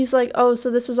 He's like, oh,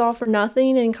 so this was all for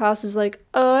nothing? And KLAUS is like,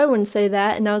 oh, I wouldn't say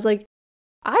that. And I was like,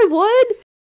 I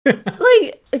would?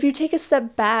 Like, if you take a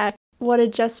step back, what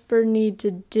did Jesper need to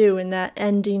do in that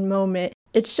ending moment?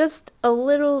 It's just a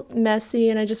little messy,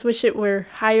 and I just wish it were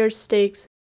higher stakes,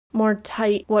 more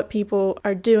tight, what people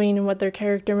are doing and what their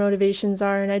character motivations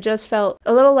are. And I just felt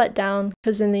a little let down,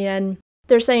 because in the end,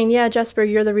 they're saying, yeah, Jesper,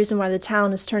 you're the reason why the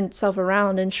town has turned itself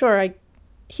around. And sure,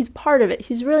 he's part of it.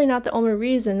 He's really not the only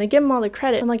reason. They give him all the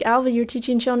credit. I'm like, Alva, you're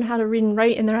teaching children how to read and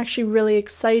write, and they're actually really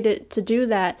excited to do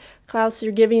that. KLAUS,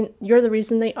 you're the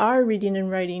reason they are reading and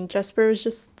writing. Jesper is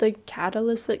just the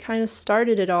catalyst that kind of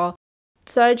started it all.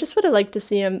 So I just would have liked to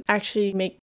see him actually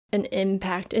make an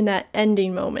impact in that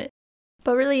ending moment.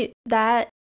 But really, that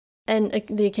and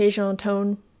the occasional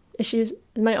tone issues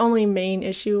is my only main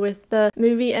issue with the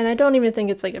movie, and I don't even think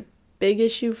it's like a big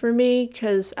issue for me,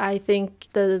 because I think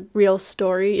the real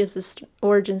story is the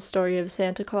origin story of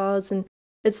Santa Claus, and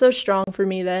it's so strong for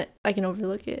me that I can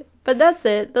overlook it. But that's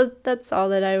it. That's all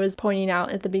that I was pointing out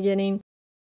at the beginning.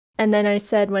 And then I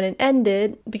said when it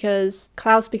ended, because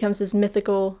KLAUS becomes this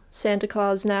mythical Santa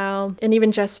Claus now, and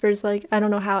even Jesper's like, I don't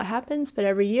know how it happens, but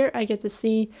every year I get to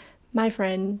see my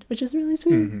friend, which is really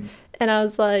sweet. Mm-hmm. And I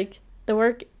was like, the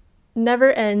work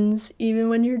never ends, even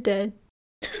when you're dead.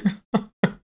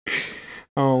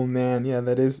 Oh man, yeah,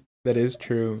 that is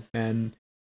true. And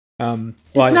it's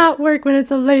not work when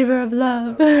it's a labor of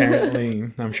love. Apparently,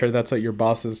 I'm sure that's what your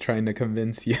boss is trying to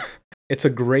convince you. It's a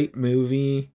great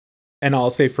movie, and I'll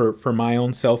say for my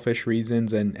own selfish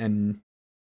reasons and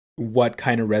what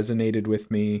kind of resonated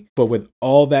with me. But with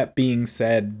all that being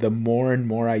said, the more and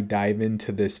more I dive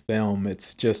into this film,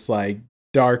 it's just like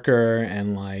darker,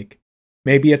 and like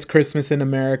maybe it's Christmas in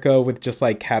America with just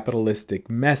like capitalistic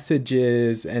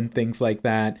messages and things like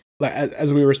that. Like,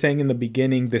 as we were saying in the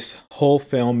beginning, this whole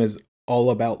film is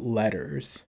all about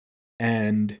letters.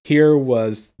 And here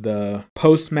was the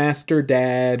postmaster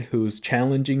dad who's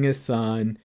challenging his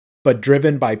son, but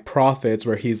driven by profits,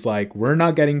 where he's like, we're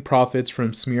not getting profits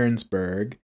from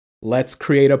Smearensburg. Let's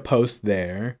create a post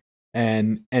there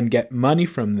and get money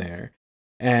from there.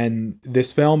 And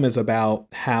this film is about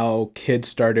how kids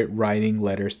started writing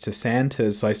letters to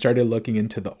Santa. So I started looking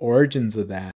into the origins of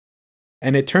that.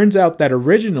 And it turns out that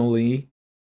originally,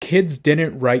 kids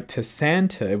didn't write to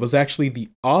Santa. It was actually the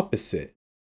opposite,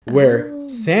 where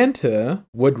Santa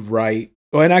would write.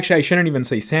 Well, and actually, I shouldn't even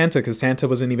say Santa, because Santa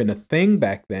wasn't even a thing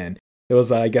back then. It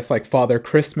was, I guess, like Father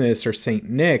Christmas or Saint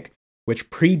Nick, which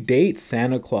predates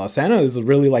Santa Claus. Santa is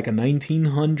really like a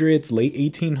 1900s, late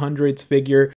 1800s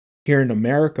figure here in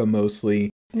America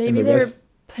mostly. Maybe they were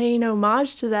paying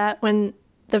homage to that when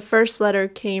the first letter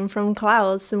came from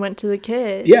KLAUS and went to the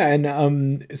kid. Yeah,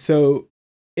 and so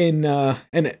in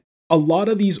and a lot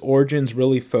of these origins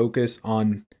really focus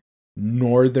on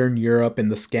Northern Europe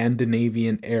and the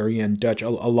Scandinavian area and Dutch. A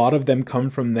lot of them come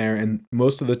from there, and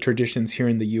most of the traditions here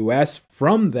in the US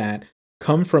from that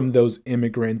come from those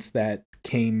immigrants that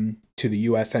came to the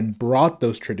US and brought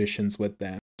those traditions with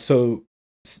them. So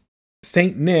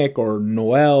Saint Nick, or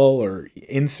Noel, or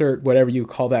insert whatever you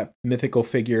call that mythical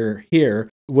figure here,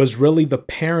 was really the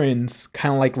parents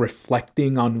kind of like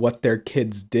reflecting on what their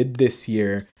kids did this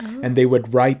year. Oh. And they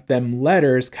would write them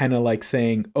letters kind of like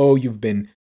saying, oh, you've been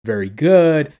very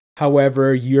good.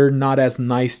 However, you're not as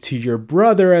nice to your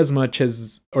brother as much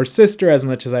as, or sister as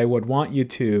much as I would want you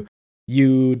to.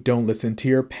 You don't listen to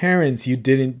your parents. You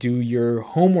didn't do your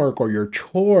homework or your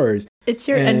chores. It's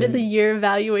your end of the year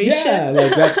evaluation. Yeah,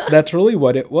 like that's really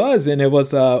what it was. And it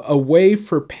was a way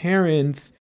for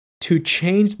parents to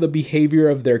change the behavior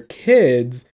of their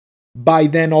kids by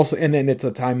then also. And then it's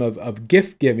a time of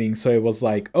gift giving. So it was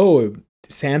like, oh,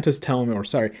 Santa's telling me, or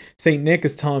sorry, Saint Nick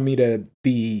is telling me to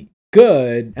be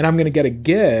good, and I'm going to get a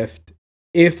gift.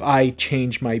 if I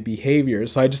change my behavior.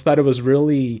 So I just thought it was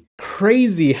really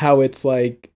crazy how it's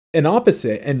like an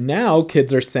opposite. And now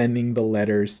kids are sending the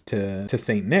letters to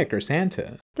Saint Nick or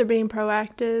Santa. They're being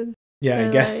proactive. Yeah, They're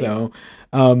I guess like, so.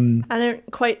 I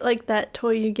don't quite like that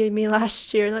toy you gave me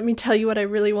last year. Let me tell you what I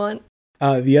really want.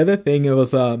 The other thing, it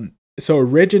was so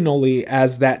originally,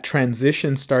 as that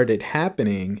transition started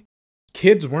happening,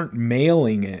 kids weren't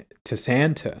mailing it to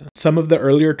Santa. Some of the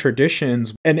earlier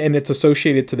traditions, and it's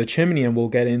associated to the chimney, and we'll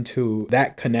get into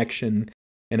that connection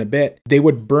in a bit. They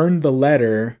would burn the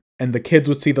letter, and the kids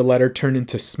would see the letter turn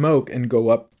into smoke and go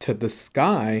up to the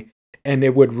sky, and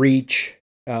it would reach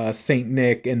Saint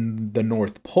Nick in the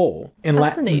North Pole.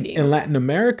 Fascinating. In Latin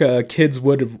America, kids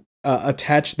would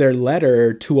attach their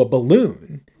letter to a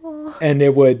balloon, and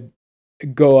it would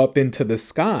go up into the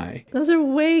sky. Those are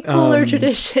way cooler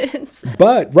traditions.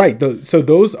 But right, so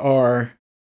those are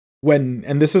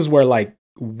and this is where, like,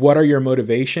 what are your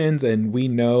motivations? And we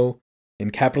know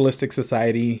in capitalistic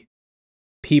society,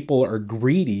 people are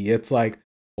greedy. It's like,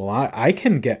 well, I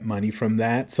can get money from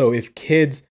that. So if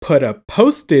kids put a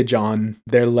postage on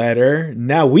their letter,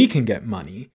 now we can get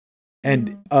money.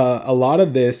 And a lot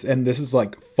of this, and this is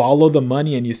like follow the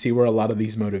money, and you see where a lot of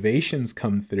these motivations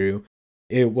come through.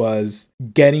 It was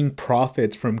getting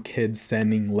profits from kids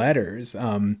sending letters.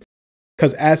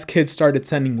 Because as kids started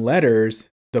sending letters,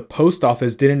 the post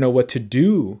office didn't know what to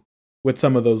do with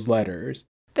some of those letters.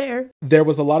 Fair. There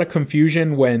was a lot of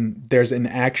confusion when there's an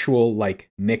actual, like,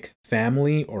 Nick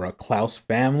family or a KLAUS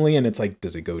family, and it's like,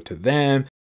 does it go to them?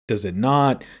 Does it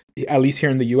not? At least here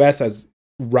in the US, as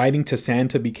writing to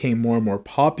Santa became more and more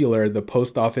popular, the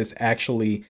post office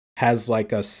actually has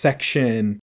like a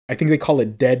section, I think they call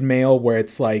it dead mail, where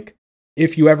it's like,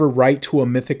 if you ever write to a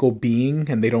mythical being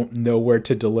and they don't know where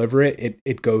to deliver it,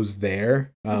 it goes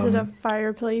there. Is it a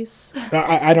fireplace?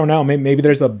 I don't know. Maybe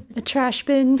there's a trash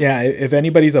bin? Yeah, if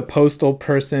anybody's a postal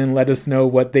person, let us know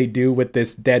what they do with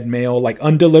this dead mail, like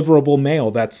undeliverable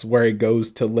mail. That's where it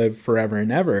goes to live forever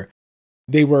and ever.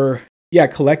 They were,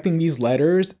 collecting these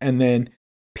letters, and then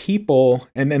people,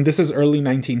 and this is early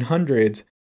 1900s,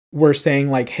 were saying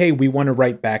like, hey, we want to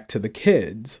write back to the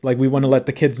kids. Like, we want to let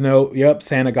the kids know, yep,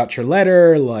 Santa got your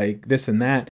letter, like this and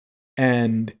that.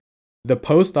 And the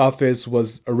post office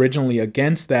was originally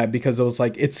against that because it was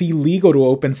like, it's illegal to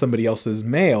open somebody else's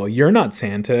mail. You're not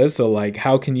Santa, so like,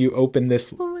 how can you open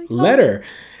this letter?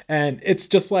 And it's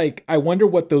just like, I wonder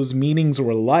what those meetings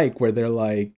were like, where they're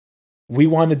like, we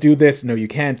want to do this. No, you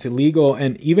can't. It's illegal.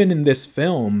 And even in this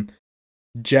film,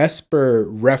 Jesper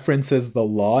references the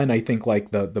law, and I think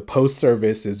like the post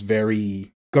service is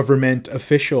very government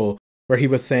official, where he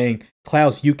was saying,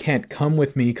 KLAUS, you can't come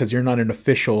with me because you're not an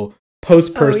official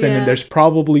post person, and there's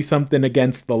probably something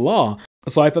against the law.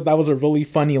 So I thought that was a really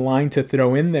funny line to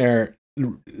throw in there,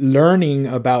 learning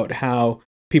about how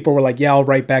people were like, yeah, I'll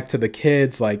write back to the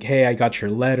kids, like, hey, I got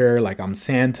your letter, like, I'm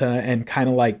Santa, and kind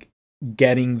of like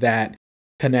getting that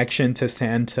connection to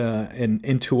Santa and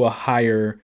into a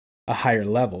higher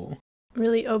level.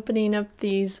 Really opening up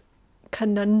these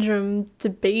conundrum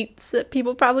debates that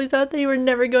people probably thought they were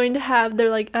never going to have. They're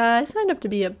like, I signed up to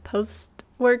be a post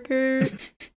worker.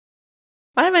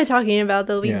 Why am I talking about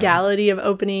the legality of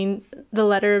opening the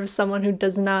letter of someone who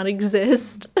does not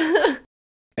exist?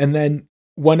 And then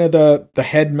one of the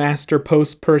headmaster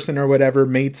post person or whatever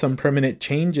made some permanent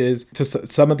changes to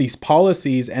some of these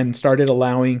policies and started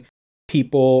allowing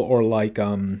people or like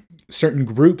certain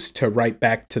groups to write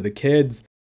back to the kids.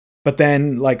 But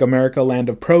then, like America Land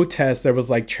of Protest, there was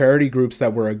like charity groups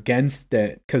that were against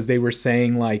it because they were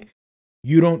saying like,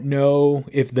 you don't know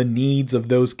if the needs of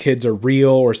those kids are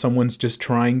real or someone's just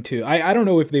trying to, I don't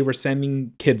know if they were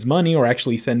sending kids money or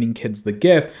actually sending kids the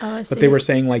gift, but they were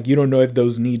saying like, you don't know if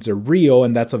those needs are real,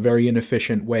 and that's a very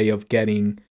inefficient way of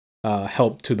getting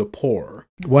help to the poor.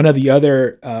 One of the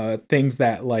other things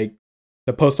that like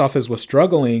the post office was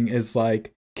struggling is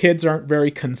like, kids aren't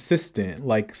very consistent.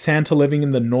 Like Santa living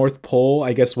in the North Pole,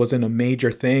 I guess, wasn't a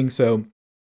major thing. So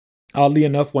oddly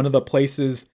enough, one of the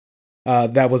places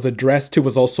that was addressed to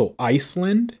was also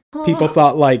Iceland. People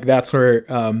thought like that's where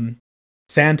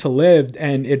Santa lived.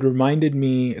 And it reminded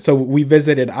me, so we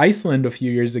visited Iceland a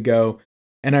few years ago.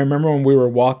 And I remember when we were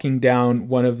walking down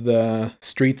one of the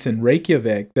streets in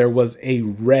Reykjavik, there was a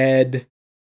red,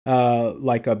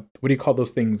 like a, what do you call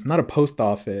those things? Not a post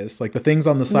office, like the things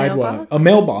on the sidewalk, a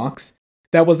mailbox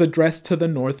that was addressed to the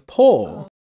North Pole.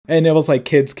 And it was like,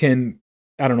 kids can,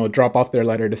 I don't know, drop off their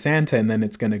letter to Santa, and then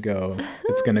it's going to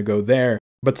go there.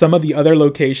 But some of the other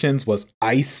locations was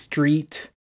Ice Street,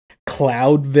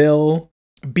 Cloudville,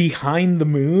 behind the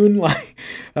moon, like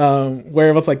where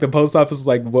it was like the post office is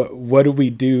like, what do we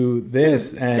do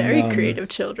this? And very creative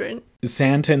children.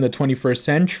 Santa in the 21st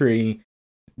century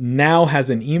now has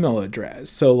an email address.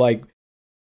 So like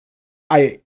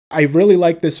I really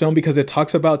like this film because it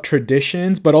talks about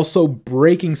traditions, but also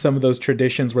breaking some of those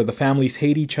traditions where the families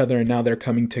hate each other and now they're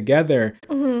coming together.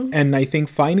 Mm-hmm. And I think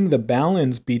finding the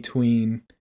balance between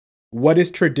what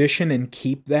is tradition and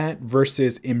keep that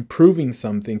versus improving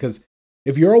something. Because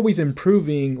if you're always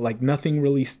improving, like nothing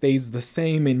really stays the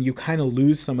same and you kind of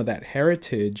lose some of that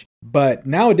heritage. But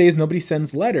nowadays, nobody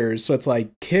sends letters. So it's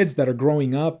like kids that are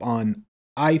growing up on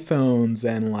iPhones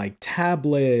and like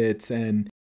tablets and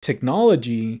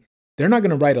technology, they're not going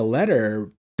to write a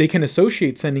letter. They can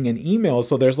associate sending an email.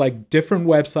 So there's like different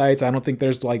websites. I don't think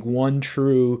there's like one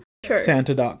true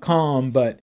Santa.com,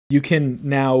 but you can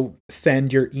now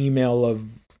send your email of,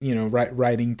 you know,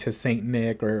 writing to Saint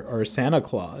Nick or Santa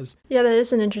Claus. Yeah, that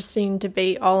is an interesting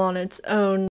debate all on its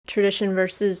own. Tradition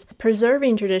versus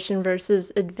preserving tradition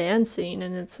versus advancing.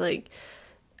 And it's like,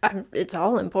 it's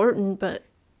all important, but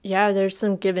yeah, there's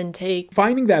some give and take.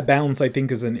 Finding that balance, I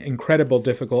think, is an incredible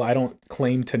difficult. I don't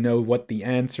claim to know what the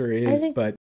answer is,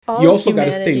 but you also got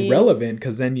to stay relevant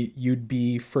because then you'd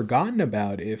be forgotten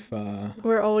about if...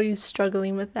 We're always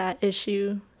struggling with that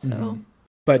issue, so... Mm-hmm.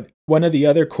 But one of the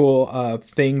other cool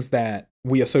things that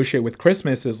we associate with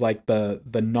Christmas is like the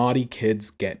naughty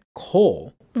kids get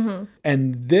coal. Mm-hmm.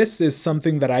 And this is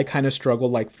something that I kind of struggle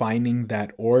like finding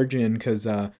that origin because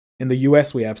in the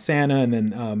US we have Santa and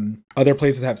then other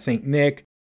places have Saint Nick.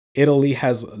 Italy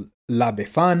has La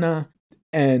Befana.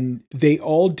 And they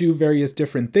all do various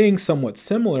different things, somewhat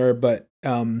similar, but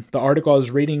the article I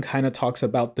was reading kind of talks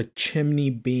about the chimney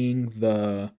being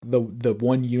the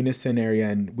one unison area,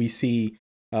 and we see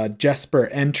Jesper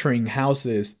entering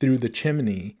houses through the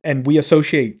chimney, and we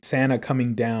associate Santa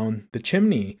coming down the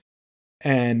chimney,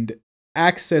 and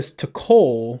access to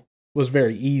coal was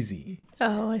very easy.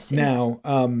 Oh, I see. Now,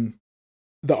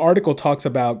 the article talks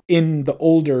about in the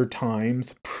older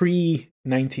times,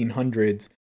 pre-1900s,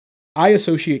 I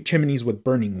associate chimneys with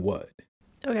burning wood.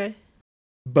 Okay.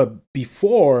 But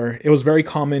before, it was very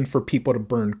common for people to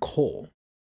burn coal.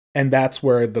 And that's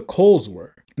where the coals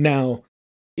were. Now,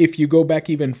 if you go back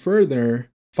even further,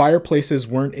 fireplaces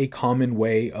weren't a common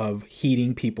way of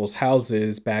heating people's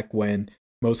houses back when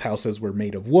most houses were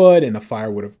made of wood and a fire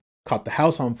would have caught the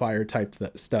house on fire type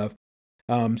stuff.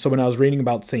 So when I was reading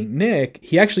about Saint Nick,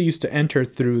 he actually used to enter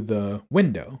through the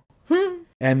window.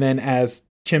 And then as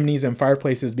chimneys and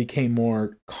fireplaces became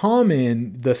more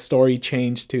common, the story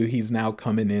changed to he's now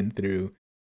coming in through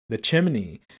the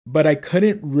chimney. But I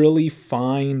couldn't really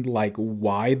find like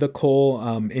why the coal.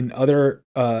 In other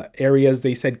areas,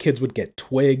 they said kids would get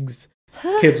twigs.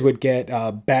 Kids would get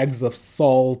bags of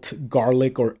salt,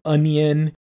 garlic, or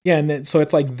onion. Yeah, and then, so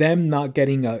it's like them not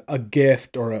getting a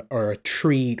gift or a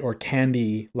treat or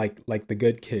candy like the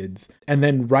good kids. And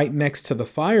then right next to the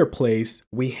fireplace,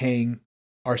 we hang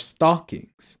our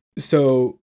stockings.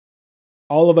 So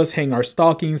all of us hang our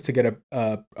stockings to get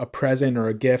a present or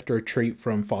a gift or a treat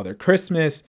from Father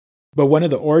Christmas. But one of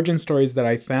the origin stories that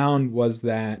I found was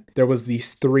that there was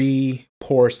these 3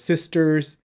 poor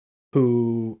sisters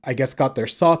who I guess got their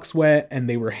socks wet and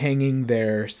they were hanging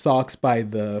their socks by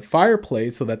the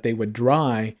fireplace so that they would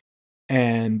dry.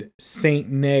 And Saint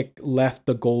Nick left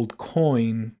the gold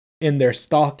coin in their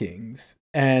stockings.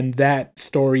 And that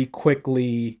story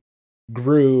quickly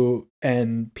grew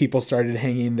and people started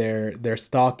hanging their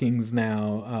stockings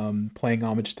now, playing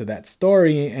homage to that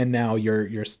story. And now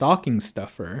your stocking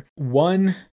stuffer.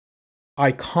 One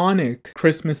iconic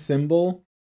Christmas symbol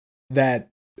that...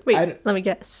 Wait, let me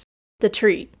guess. The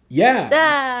tree. Yeah.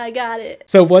 Ah, I got it.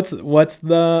 So what's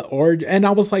the origin? And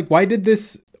I was like, why did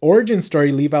this origin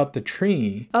story leave out the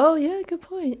tree? Oh, yeah, good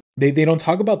point. They don't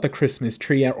talk about the Christmas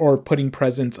tree or putting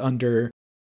presents under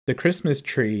the Christmas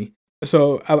tree.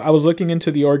 So I was looking into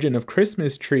the origin of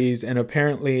Christmas trees, and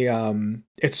apparently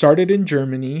it started in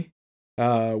Germany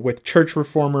with church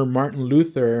reformer Martin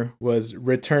Luther was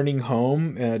returning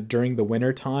home during the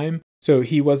winter time. So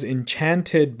he was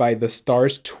enchanted by the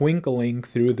stars twinkling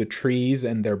through the trees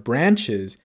and their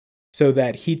branches, so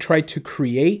that he tried to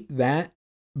create that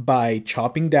by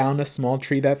chopping down a small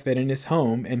tree that fit in his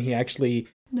home, and he actually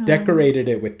decorated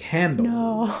it with candles.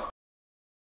 No.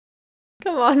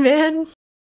 Come on, man.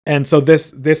 And so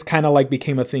this kind of like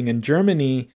became a thing in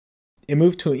Germany. It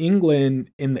moved to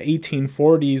England in the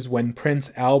 1840s when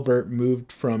Prince Albert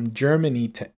moved from Germany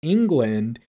to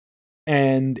England,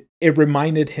 and it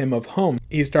reminded him of home.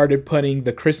 He started putting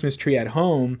the Christmas tree at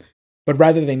home, but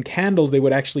rather than candles, they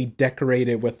would actually decorate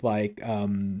it with like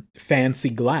fancy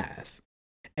glass.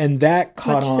 And that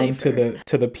caught Much on safer.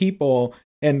 to the people,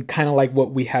 and kind of like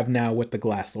what we have now with the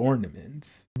glass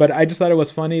ornaments. But I just thought it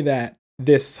was funny that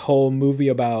this whole movie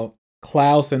about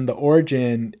Klaus and the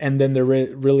origin, and then there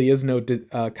really is no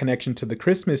connection to the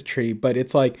Christmas tree. But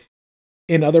it's like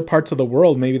in other parts of the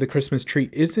world, maybe the Christmas tree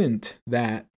isn't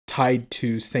that tied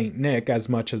to Saint Nick as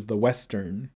much as the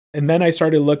Western. And then I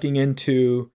started looking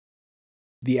into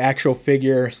the actual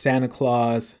figure, Santa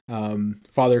Claus,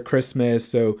 Father Christmas.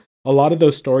 So a lot of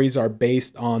those stories are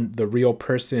based on the real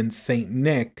person, Saint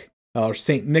Nick, or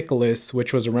Saint Nicholas,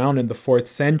 which was around in the 4th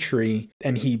century.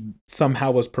 And he somehow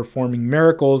was performing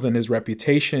miracles and his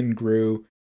reputation grew.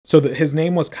 So that his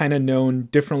name was kind of known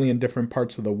differently in different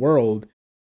parts of the world.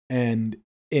 And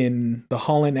in the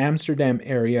Holland, Amsterdam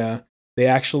area, they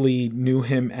actually knew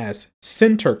him as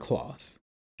Sinterklaas.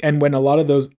 And when a lot of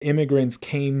those immigrants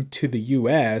came to the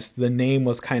US, the name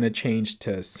was kind of changed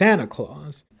to Santa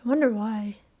Claus. I wonder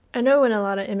why. I know when a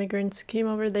lot of immigrants came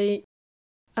over, they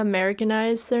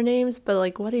Americanized their names, but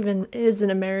like, what even is an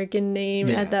American name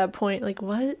at that point? Like,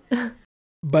 what?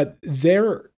 But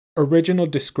their original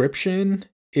description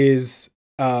is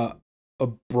a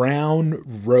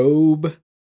brown robe,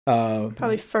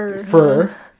 probably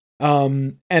fur,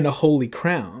 and a holy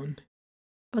crown.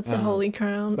 What's a holy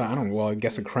crown? I don't know. Well, I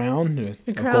guess a crown,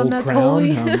 a gold that's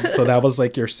crown. Holy. So that was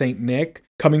like your Saint Nick.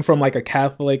 Coming from like a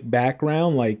Catholic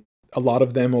background, like a lot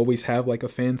of them always have like a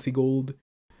fancy gold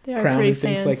crown and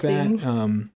things like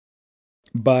that.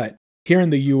 But here in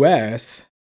the US,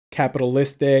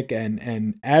 capitalistic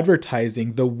and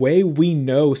advertising, the way we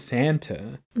know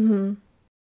Santa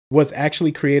was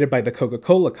actually created by the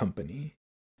Coca-Cola company.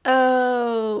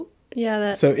 Oh,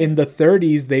 yeah. So in the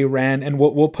 30s, they ran, and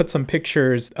we'll put some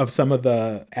pictures of some of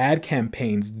the ad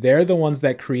campaigns. They're the ones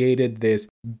that created this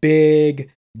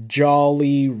big,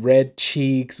 jolly, red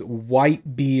cheeks,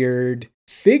 white beard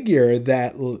figure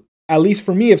that, at least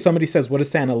for me, if somebody says, what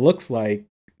does Santa looks like?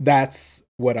 That's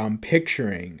what I'm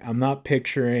picturing. I'm not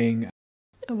picturing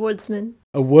a woodsman.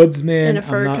 In a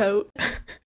fur coat.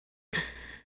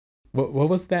 What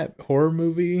was that horror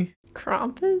movie?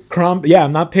 Krampus? Yeah,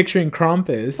 I'm not picturing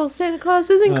Krampus. Well, Santa Claus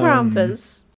isn't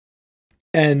Krampus.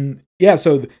 And yeah,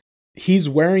 so he's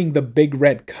wearing the big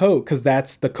red coat because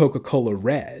that's the Coca-Cola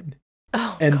red.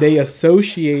 Oh, and God. They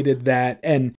associated that,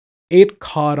 and it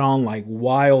caught on like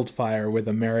wildfire with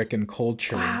American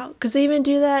culture. Wow, because they even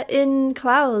do that in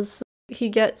KLAUS. He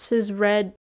gets his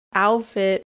red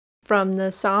outfit from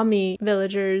the Sami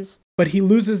villagers. But he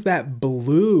loses that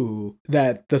blue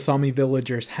that the Sami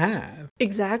villagers have.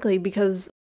 Exactly, because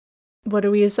what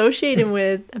do we associate him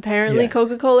with? Apparently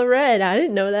Coca-Cola Red. I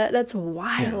didn't know that. That's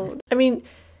wild. Yeah. I mean,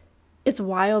 it's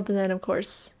wild, but then of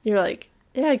course you're like,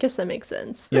 yeah, I guess that makes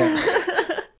sense. Yeah.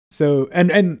 So,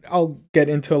 and I'll get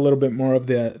into a little bit more of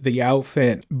the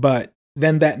outfit, but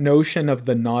then that notion of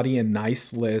the naughty and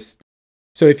nice list.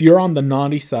 So if you're on the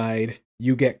naughty side,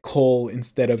 you get coal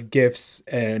instead of gifts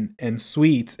and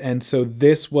sweets. And so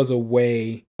this was a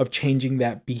way of changing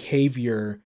that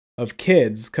behavior of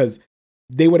kids, because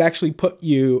they would actually put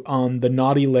you on the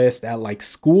naughty list at like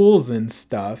schools and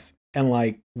stuff, and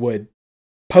like would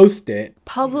post it.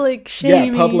 Public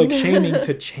shaming. Yeah, public shaming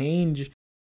to change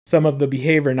some of the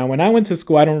behavior. Now, when I went to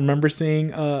school, I don't remember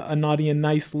seeing a naughty and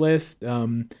nice list.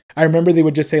 I remember they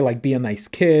would just say like, be a nice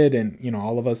kid. And, you know,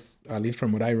 all of us, at least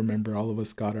from what I remember, all of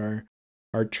us got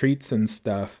our treats and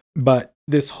stuff. But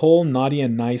this whole naughty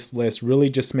and nice list really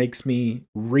just makes me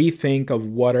rethink of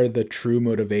what are the true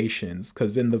motivations.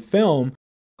 Because in the film,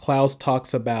 KLAUS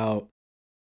talks about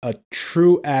a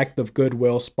true act of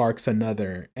goodwill sparks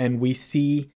another. And we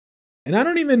see, and I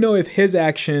don't even know if his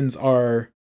actions are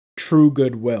true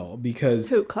goodwill, because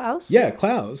who, KLAUS? Yeah,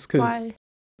 KLAUS. Why?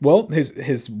 Well,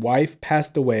 his wife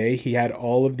passed away. He had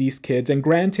all of these kids, and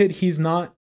granted, he's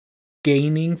not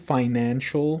gaining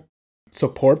financial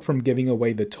support from giving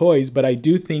away the toys, but I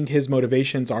do think his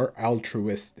motivations are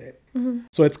altruistic. Mm-hmm.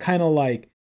 So it's kind of like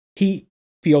he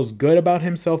feels good about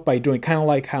himself by doing, kind of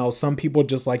like how some people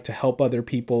just like to help other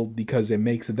people because it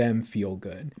makes them feel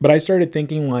good. But I started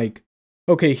thinking like,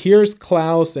 okay, here's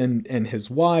KLAUS and his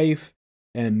wife,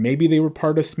 and maybe they were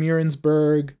part of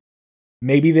Smearensburg.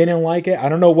 Maybe they didn't like it. I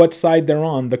don't know what side they're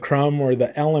on, the Crumb or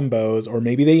the Ellenbows, or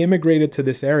maybe they immigrated to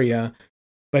this area.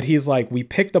 But he's like, we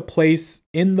picked a place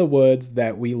in the woods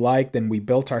that we liked and we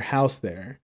built our house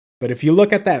there. But if you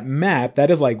look at that map,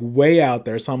 that is like way out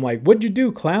there. So I'm like, what'd you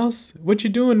do, KLAUS? What you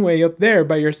doing way up there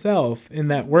by yourself in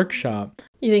that workshop?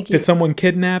 You think did someone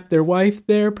kidnap their wife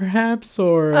there, perhaps?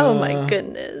 Or oh my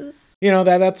goodness. You know,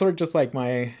 that's sort of just like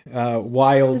my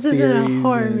wild this theories. This isn't a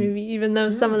horror movie, even though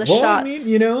some of the shots. I mean,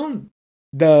 you know,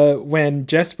 when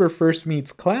Jesper first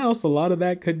meets KLAUS, a lot of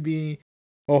that could be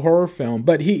a horror film.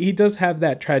 But he does have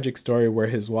that tragic story where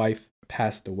his wife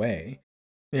passed away.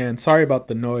 And sorry about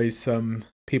the noise. Some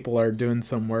people are doing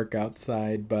some work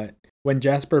outside. But when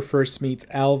Jasper first meets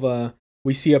Alva,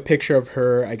 we see a picture of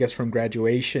her, I guess, from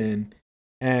graduation.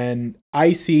 And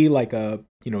I see like a,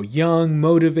 young,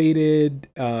 motivated,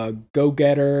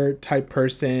 go-getter type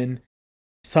person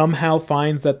somehow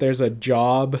finds that there's a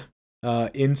job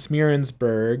in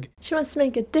Smearensburg. She wants to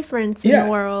make a difference in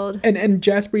the world. And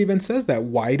Jasper even says that.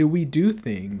 Why do we do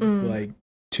things like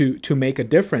to make a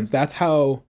difference? That's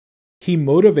how he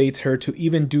motivates her to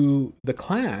even do the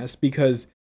class, because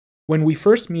when we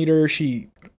first meet her, she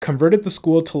converted the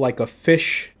school to like a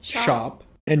fish shop.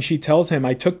 And she tells him,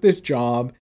 I took this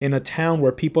job in a town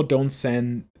where people don't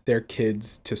send their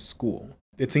kids to school.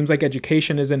 It seems like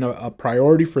education isn't a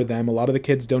priority for them. A lot of the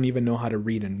kids don't even know how to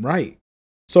read and write.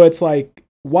 So it's like,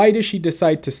 why does she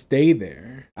decide to stay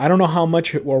there? I don't know how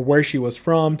much or where she was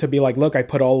from to be like, look, I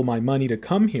put all of my money to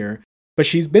come here. But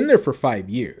she's been there for 5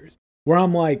 years. Where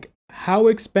I'm like, how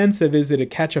expensive is it to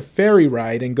catch a ferry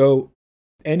ride and go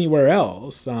anywhere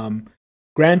else?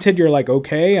 Granted, you're like,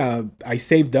 okay, I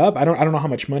saved up. I don't know how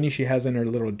much money she has in her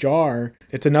little jar.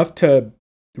 It's enough to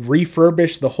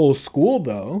refurbish the whole school,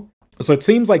 though. So it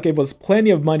seems like it was plenty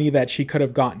of money that she could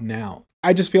have gotten out.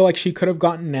 I just feel like she could have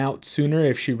gotten out sooner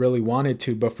if she really wanted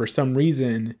to, but for some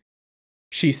reason,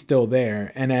 she's still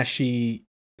there. And as she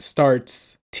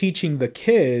starts teaching the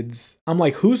kids, I'm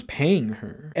like, who's paying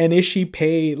her? And is she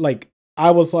paid? Like,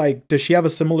 I was like, does she have a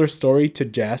similar story to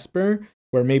Jasper,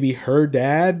 where maybe her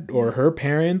dad or her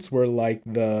parents were like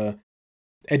the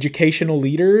educational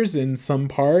leaders in some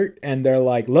part, and they're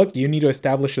like, look, you need to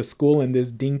establish a school in this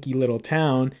dinky little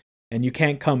town, and you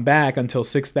can't come back until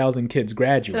 6,000 kids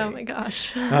graduate. Oh my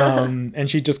gosh. And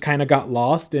she just kind of got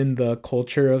lost in the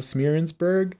culture of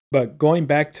Smearensburg. But going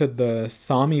back to the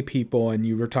Sami people, and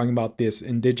you were talking about this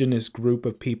indigenous group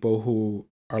of people who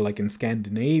are like in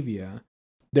Scandinavia,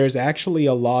 there's actually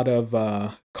a lot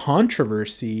of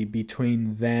controversy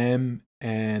between them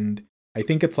and I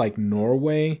think it's like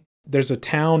Norway. There's a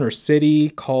town or city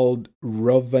called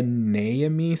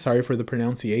Rovaniemi. Sorry for the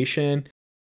pronunciation.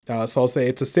 So I'll say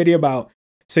it's a city about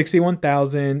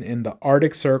 61,000 in the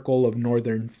Arctic Circle of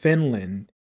northern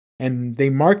Finland. And they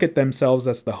market themselves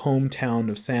as the hometown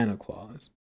of Santa Claus.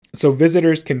 So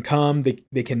visitors can come,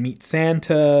 they can meet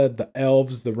Santa, the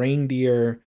elves, the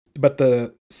reindeer. But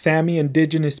the Sami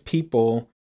indigenous people,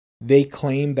 they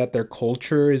claim that their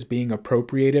culture is being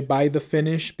appropriated by the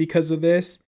Finnish because of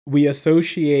this. We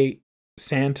associate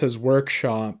Santa's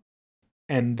workshop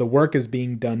and the work is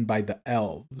being done by the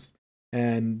elves.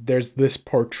 And there's this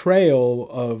portrayal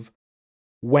of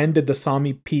when did the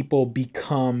Sami people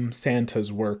become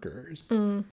Santa's workers?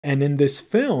 And in this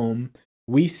film,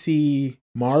 we see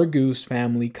Margoo's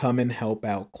family come and help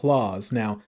out Claus.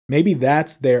 Now, maybe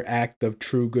that's their act of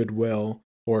true goodwill,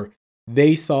 or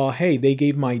they saw, hey, they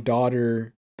gave my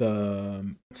daughter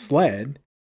the sled.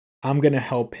 I'm going to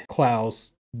help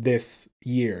Klaus this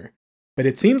year. But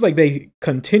it seems like they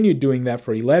continued doing that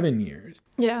for 11 years.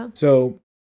 Yeah. So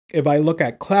if I look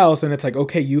at Klaus and it's like,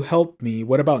 okay, you helped me.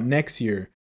 What about next year?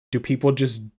 Do people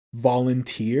just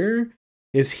volunteer?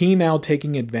 Is he now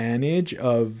taking advantage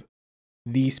of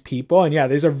these people? And yeah,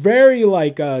 these are very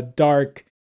like dark,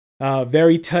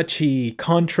 very touchy,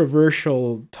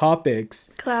 controversial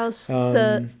topics. KLAUS,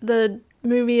 the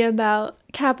movie about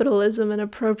capitalism and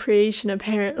appropriation,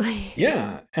 apparently.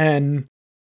 Yeah, and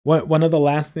one of the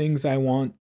last things I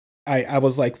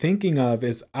was like thinking of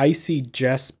is I see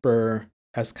Jesper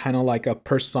as kind of like a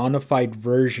personified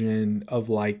version of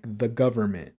like the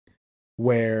government,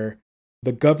 where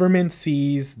the government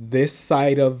sees this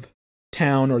side of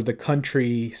town or the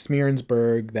country,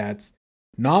 Smearensburg, that's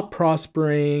not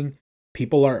prospering,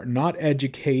 people are not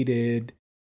educated,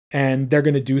 and they're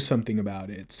going to do something about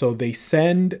it. So they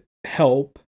send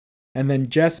help, and then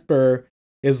Jesper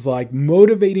is like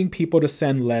motivating people to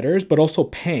send letters, but also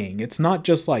paying. It's not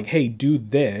just like, hey, do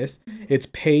this. It's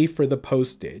pay for the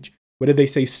postage. What did they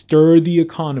say? Stir the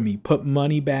economy, put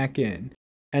money back in.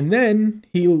 And then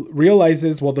he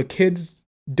realizes, well, the kids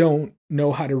don't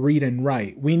know how to read and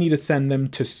write. We need to send them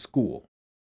to school.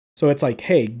 So it's like,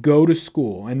 hey, go to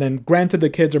school. And then granted, the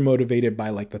kids are motivated by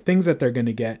like the things that they're going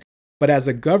to get. But as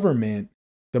a government,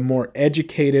 the more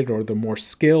educated or the more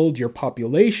skilled your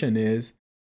population is,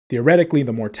 theoretically,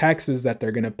 the more taxes that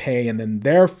they're going to pay. And then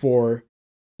therefore,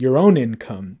 your own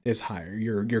income is higher.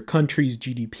 Your country's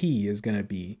GDP is going to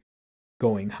be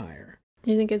going higher.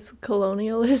 Do you think it's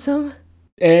colonialism?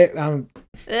 Not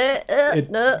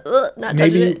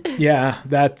maybe, it. Yeah,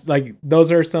 that's like,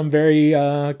 those are some very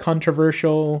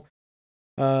controversial.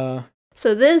 So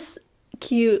this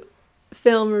cute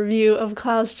film review of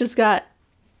Klaus just got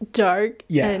dark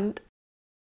and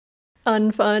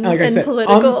unfun like and I said,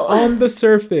 political. On the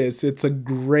surface, it's a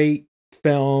great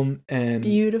film and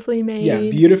beautifully made. Yeah,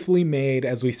 beautifully made.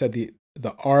 As we said,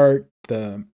 the art,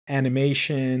 the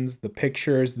animations, the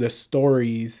pictures, the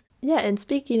stories. Yeah, and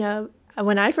speaking of,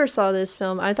 when I first saw this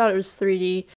film, I thought it was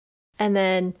 3D, and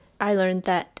then I learned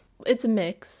that it's a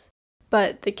mix,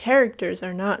 but the characters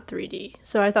are not 3D.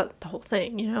 So I thought the whole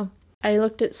thing, you know? I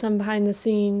looked at some behind the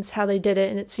scenes, how they did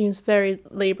it, and it seems very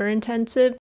labor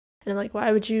intensive. And I'm like,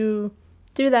 why would you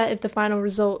do that if the final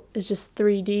result is just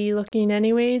 3D looking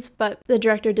anyways? But the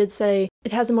director did say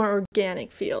it has a more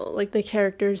organic feel. Like the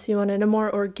characters, he wanted a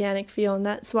more organic feel, and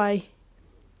that's why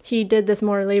he did this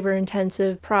more labor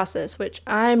intensive process, which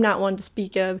I'm not one to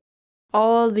speak of.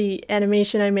 All the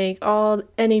animation I make,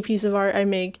 any piece of art I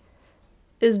make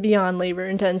is beyond labor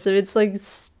intensive. It's like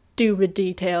stupid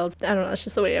detailed. I don't know, it's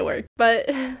just the way I work. But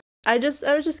I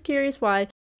was just curious why.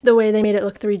 The way they made it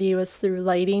look 3D was through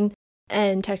lighting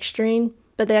and texturing,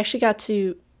 but they actually got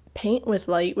to paint with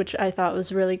light, which I thought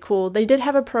was really cool. They did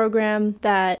have a program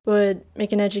that would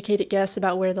make an educated guess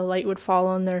about where the light would fall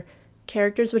on their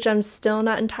characters, which I'm still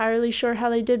not entirely sure how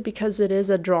they did because it is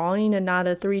a drawing and not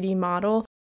a 3D model.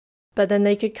 But then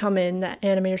they could come in, the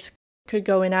animators could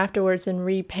go in afterwards and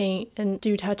repaint and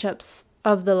do touch-ups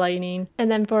of the lighting.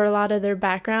 And then for a lot of their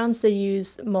backgrounds, they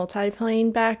use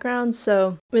multi-plane backgrounds.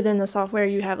 So within the software,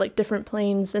 you have like different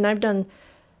planes, and I've done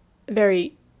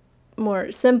very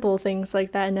more simple things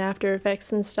like that in After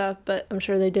Effects and stuff, but I'm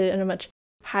sure they did it in a much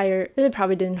higher, they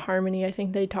probably did in Harmony. I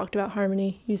think they talked about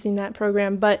Harmony using that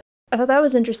program, but I thought that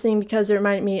was interesting because it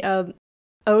reminded me of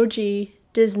OG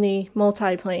Disney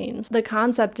multi-planes. The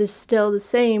concept is still the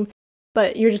same,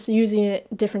 but you're just using it,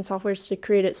 different softwares to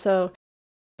create it. So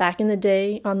back in the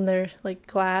day on their like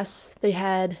glass, they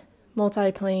had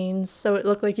multi-planes, so it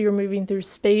looked like you were moving through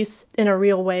space in a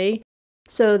real way.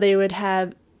 So they would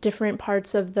have different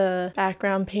parts of the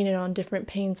background painted on different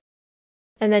paints,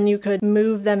 and then you could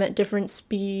move them at different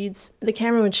speeds. The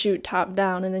camera would shoot top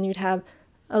down, and then you'd have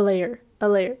a layer, a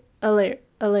layer, a layer,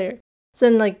 a layer. So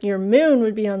then like your moon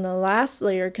would be on the last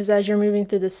layer, because as you're moving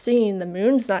through the scene, the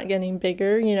moon's not getting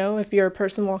bigger, you know, if you're a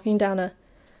person walking down a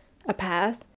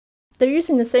path. They're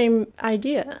using the same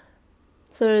idea.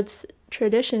 So it's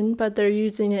tradition, but they're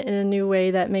using it in a new way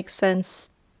that makes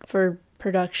sense for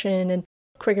production and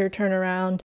quicker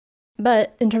turnaround.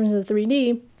 But in terms of the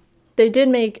 3D, they did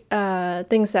make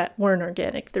things that weren't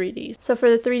organic 3D. So for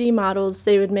the 3D models,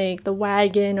 they would make the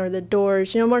wagon or the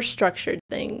doors, you know, more structured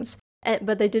things.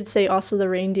 But they did say also the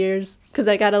reindeers, because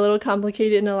that got a little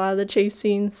complicated in a lot of the chase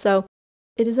scenes. So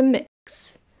it is a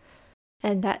mix.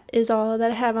 And that is all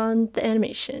that I have on the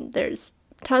animation. There's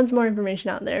tons more information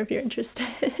out there if you're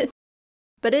interested.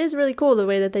 But it is really cool the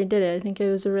way that they did it. I think it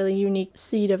was a really unique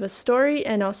seed of a story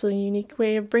and also a unique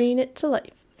way of bringing it to life.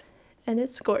 And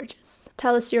it's gorgeous.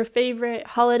 Tell us your favorite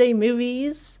holiday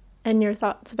movies and your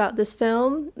thoughts about this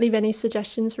film. Leave any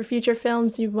suggestions for future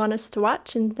films you want us to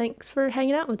watch, and thanks for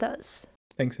hanging out with us.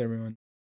 Thanks, everyone.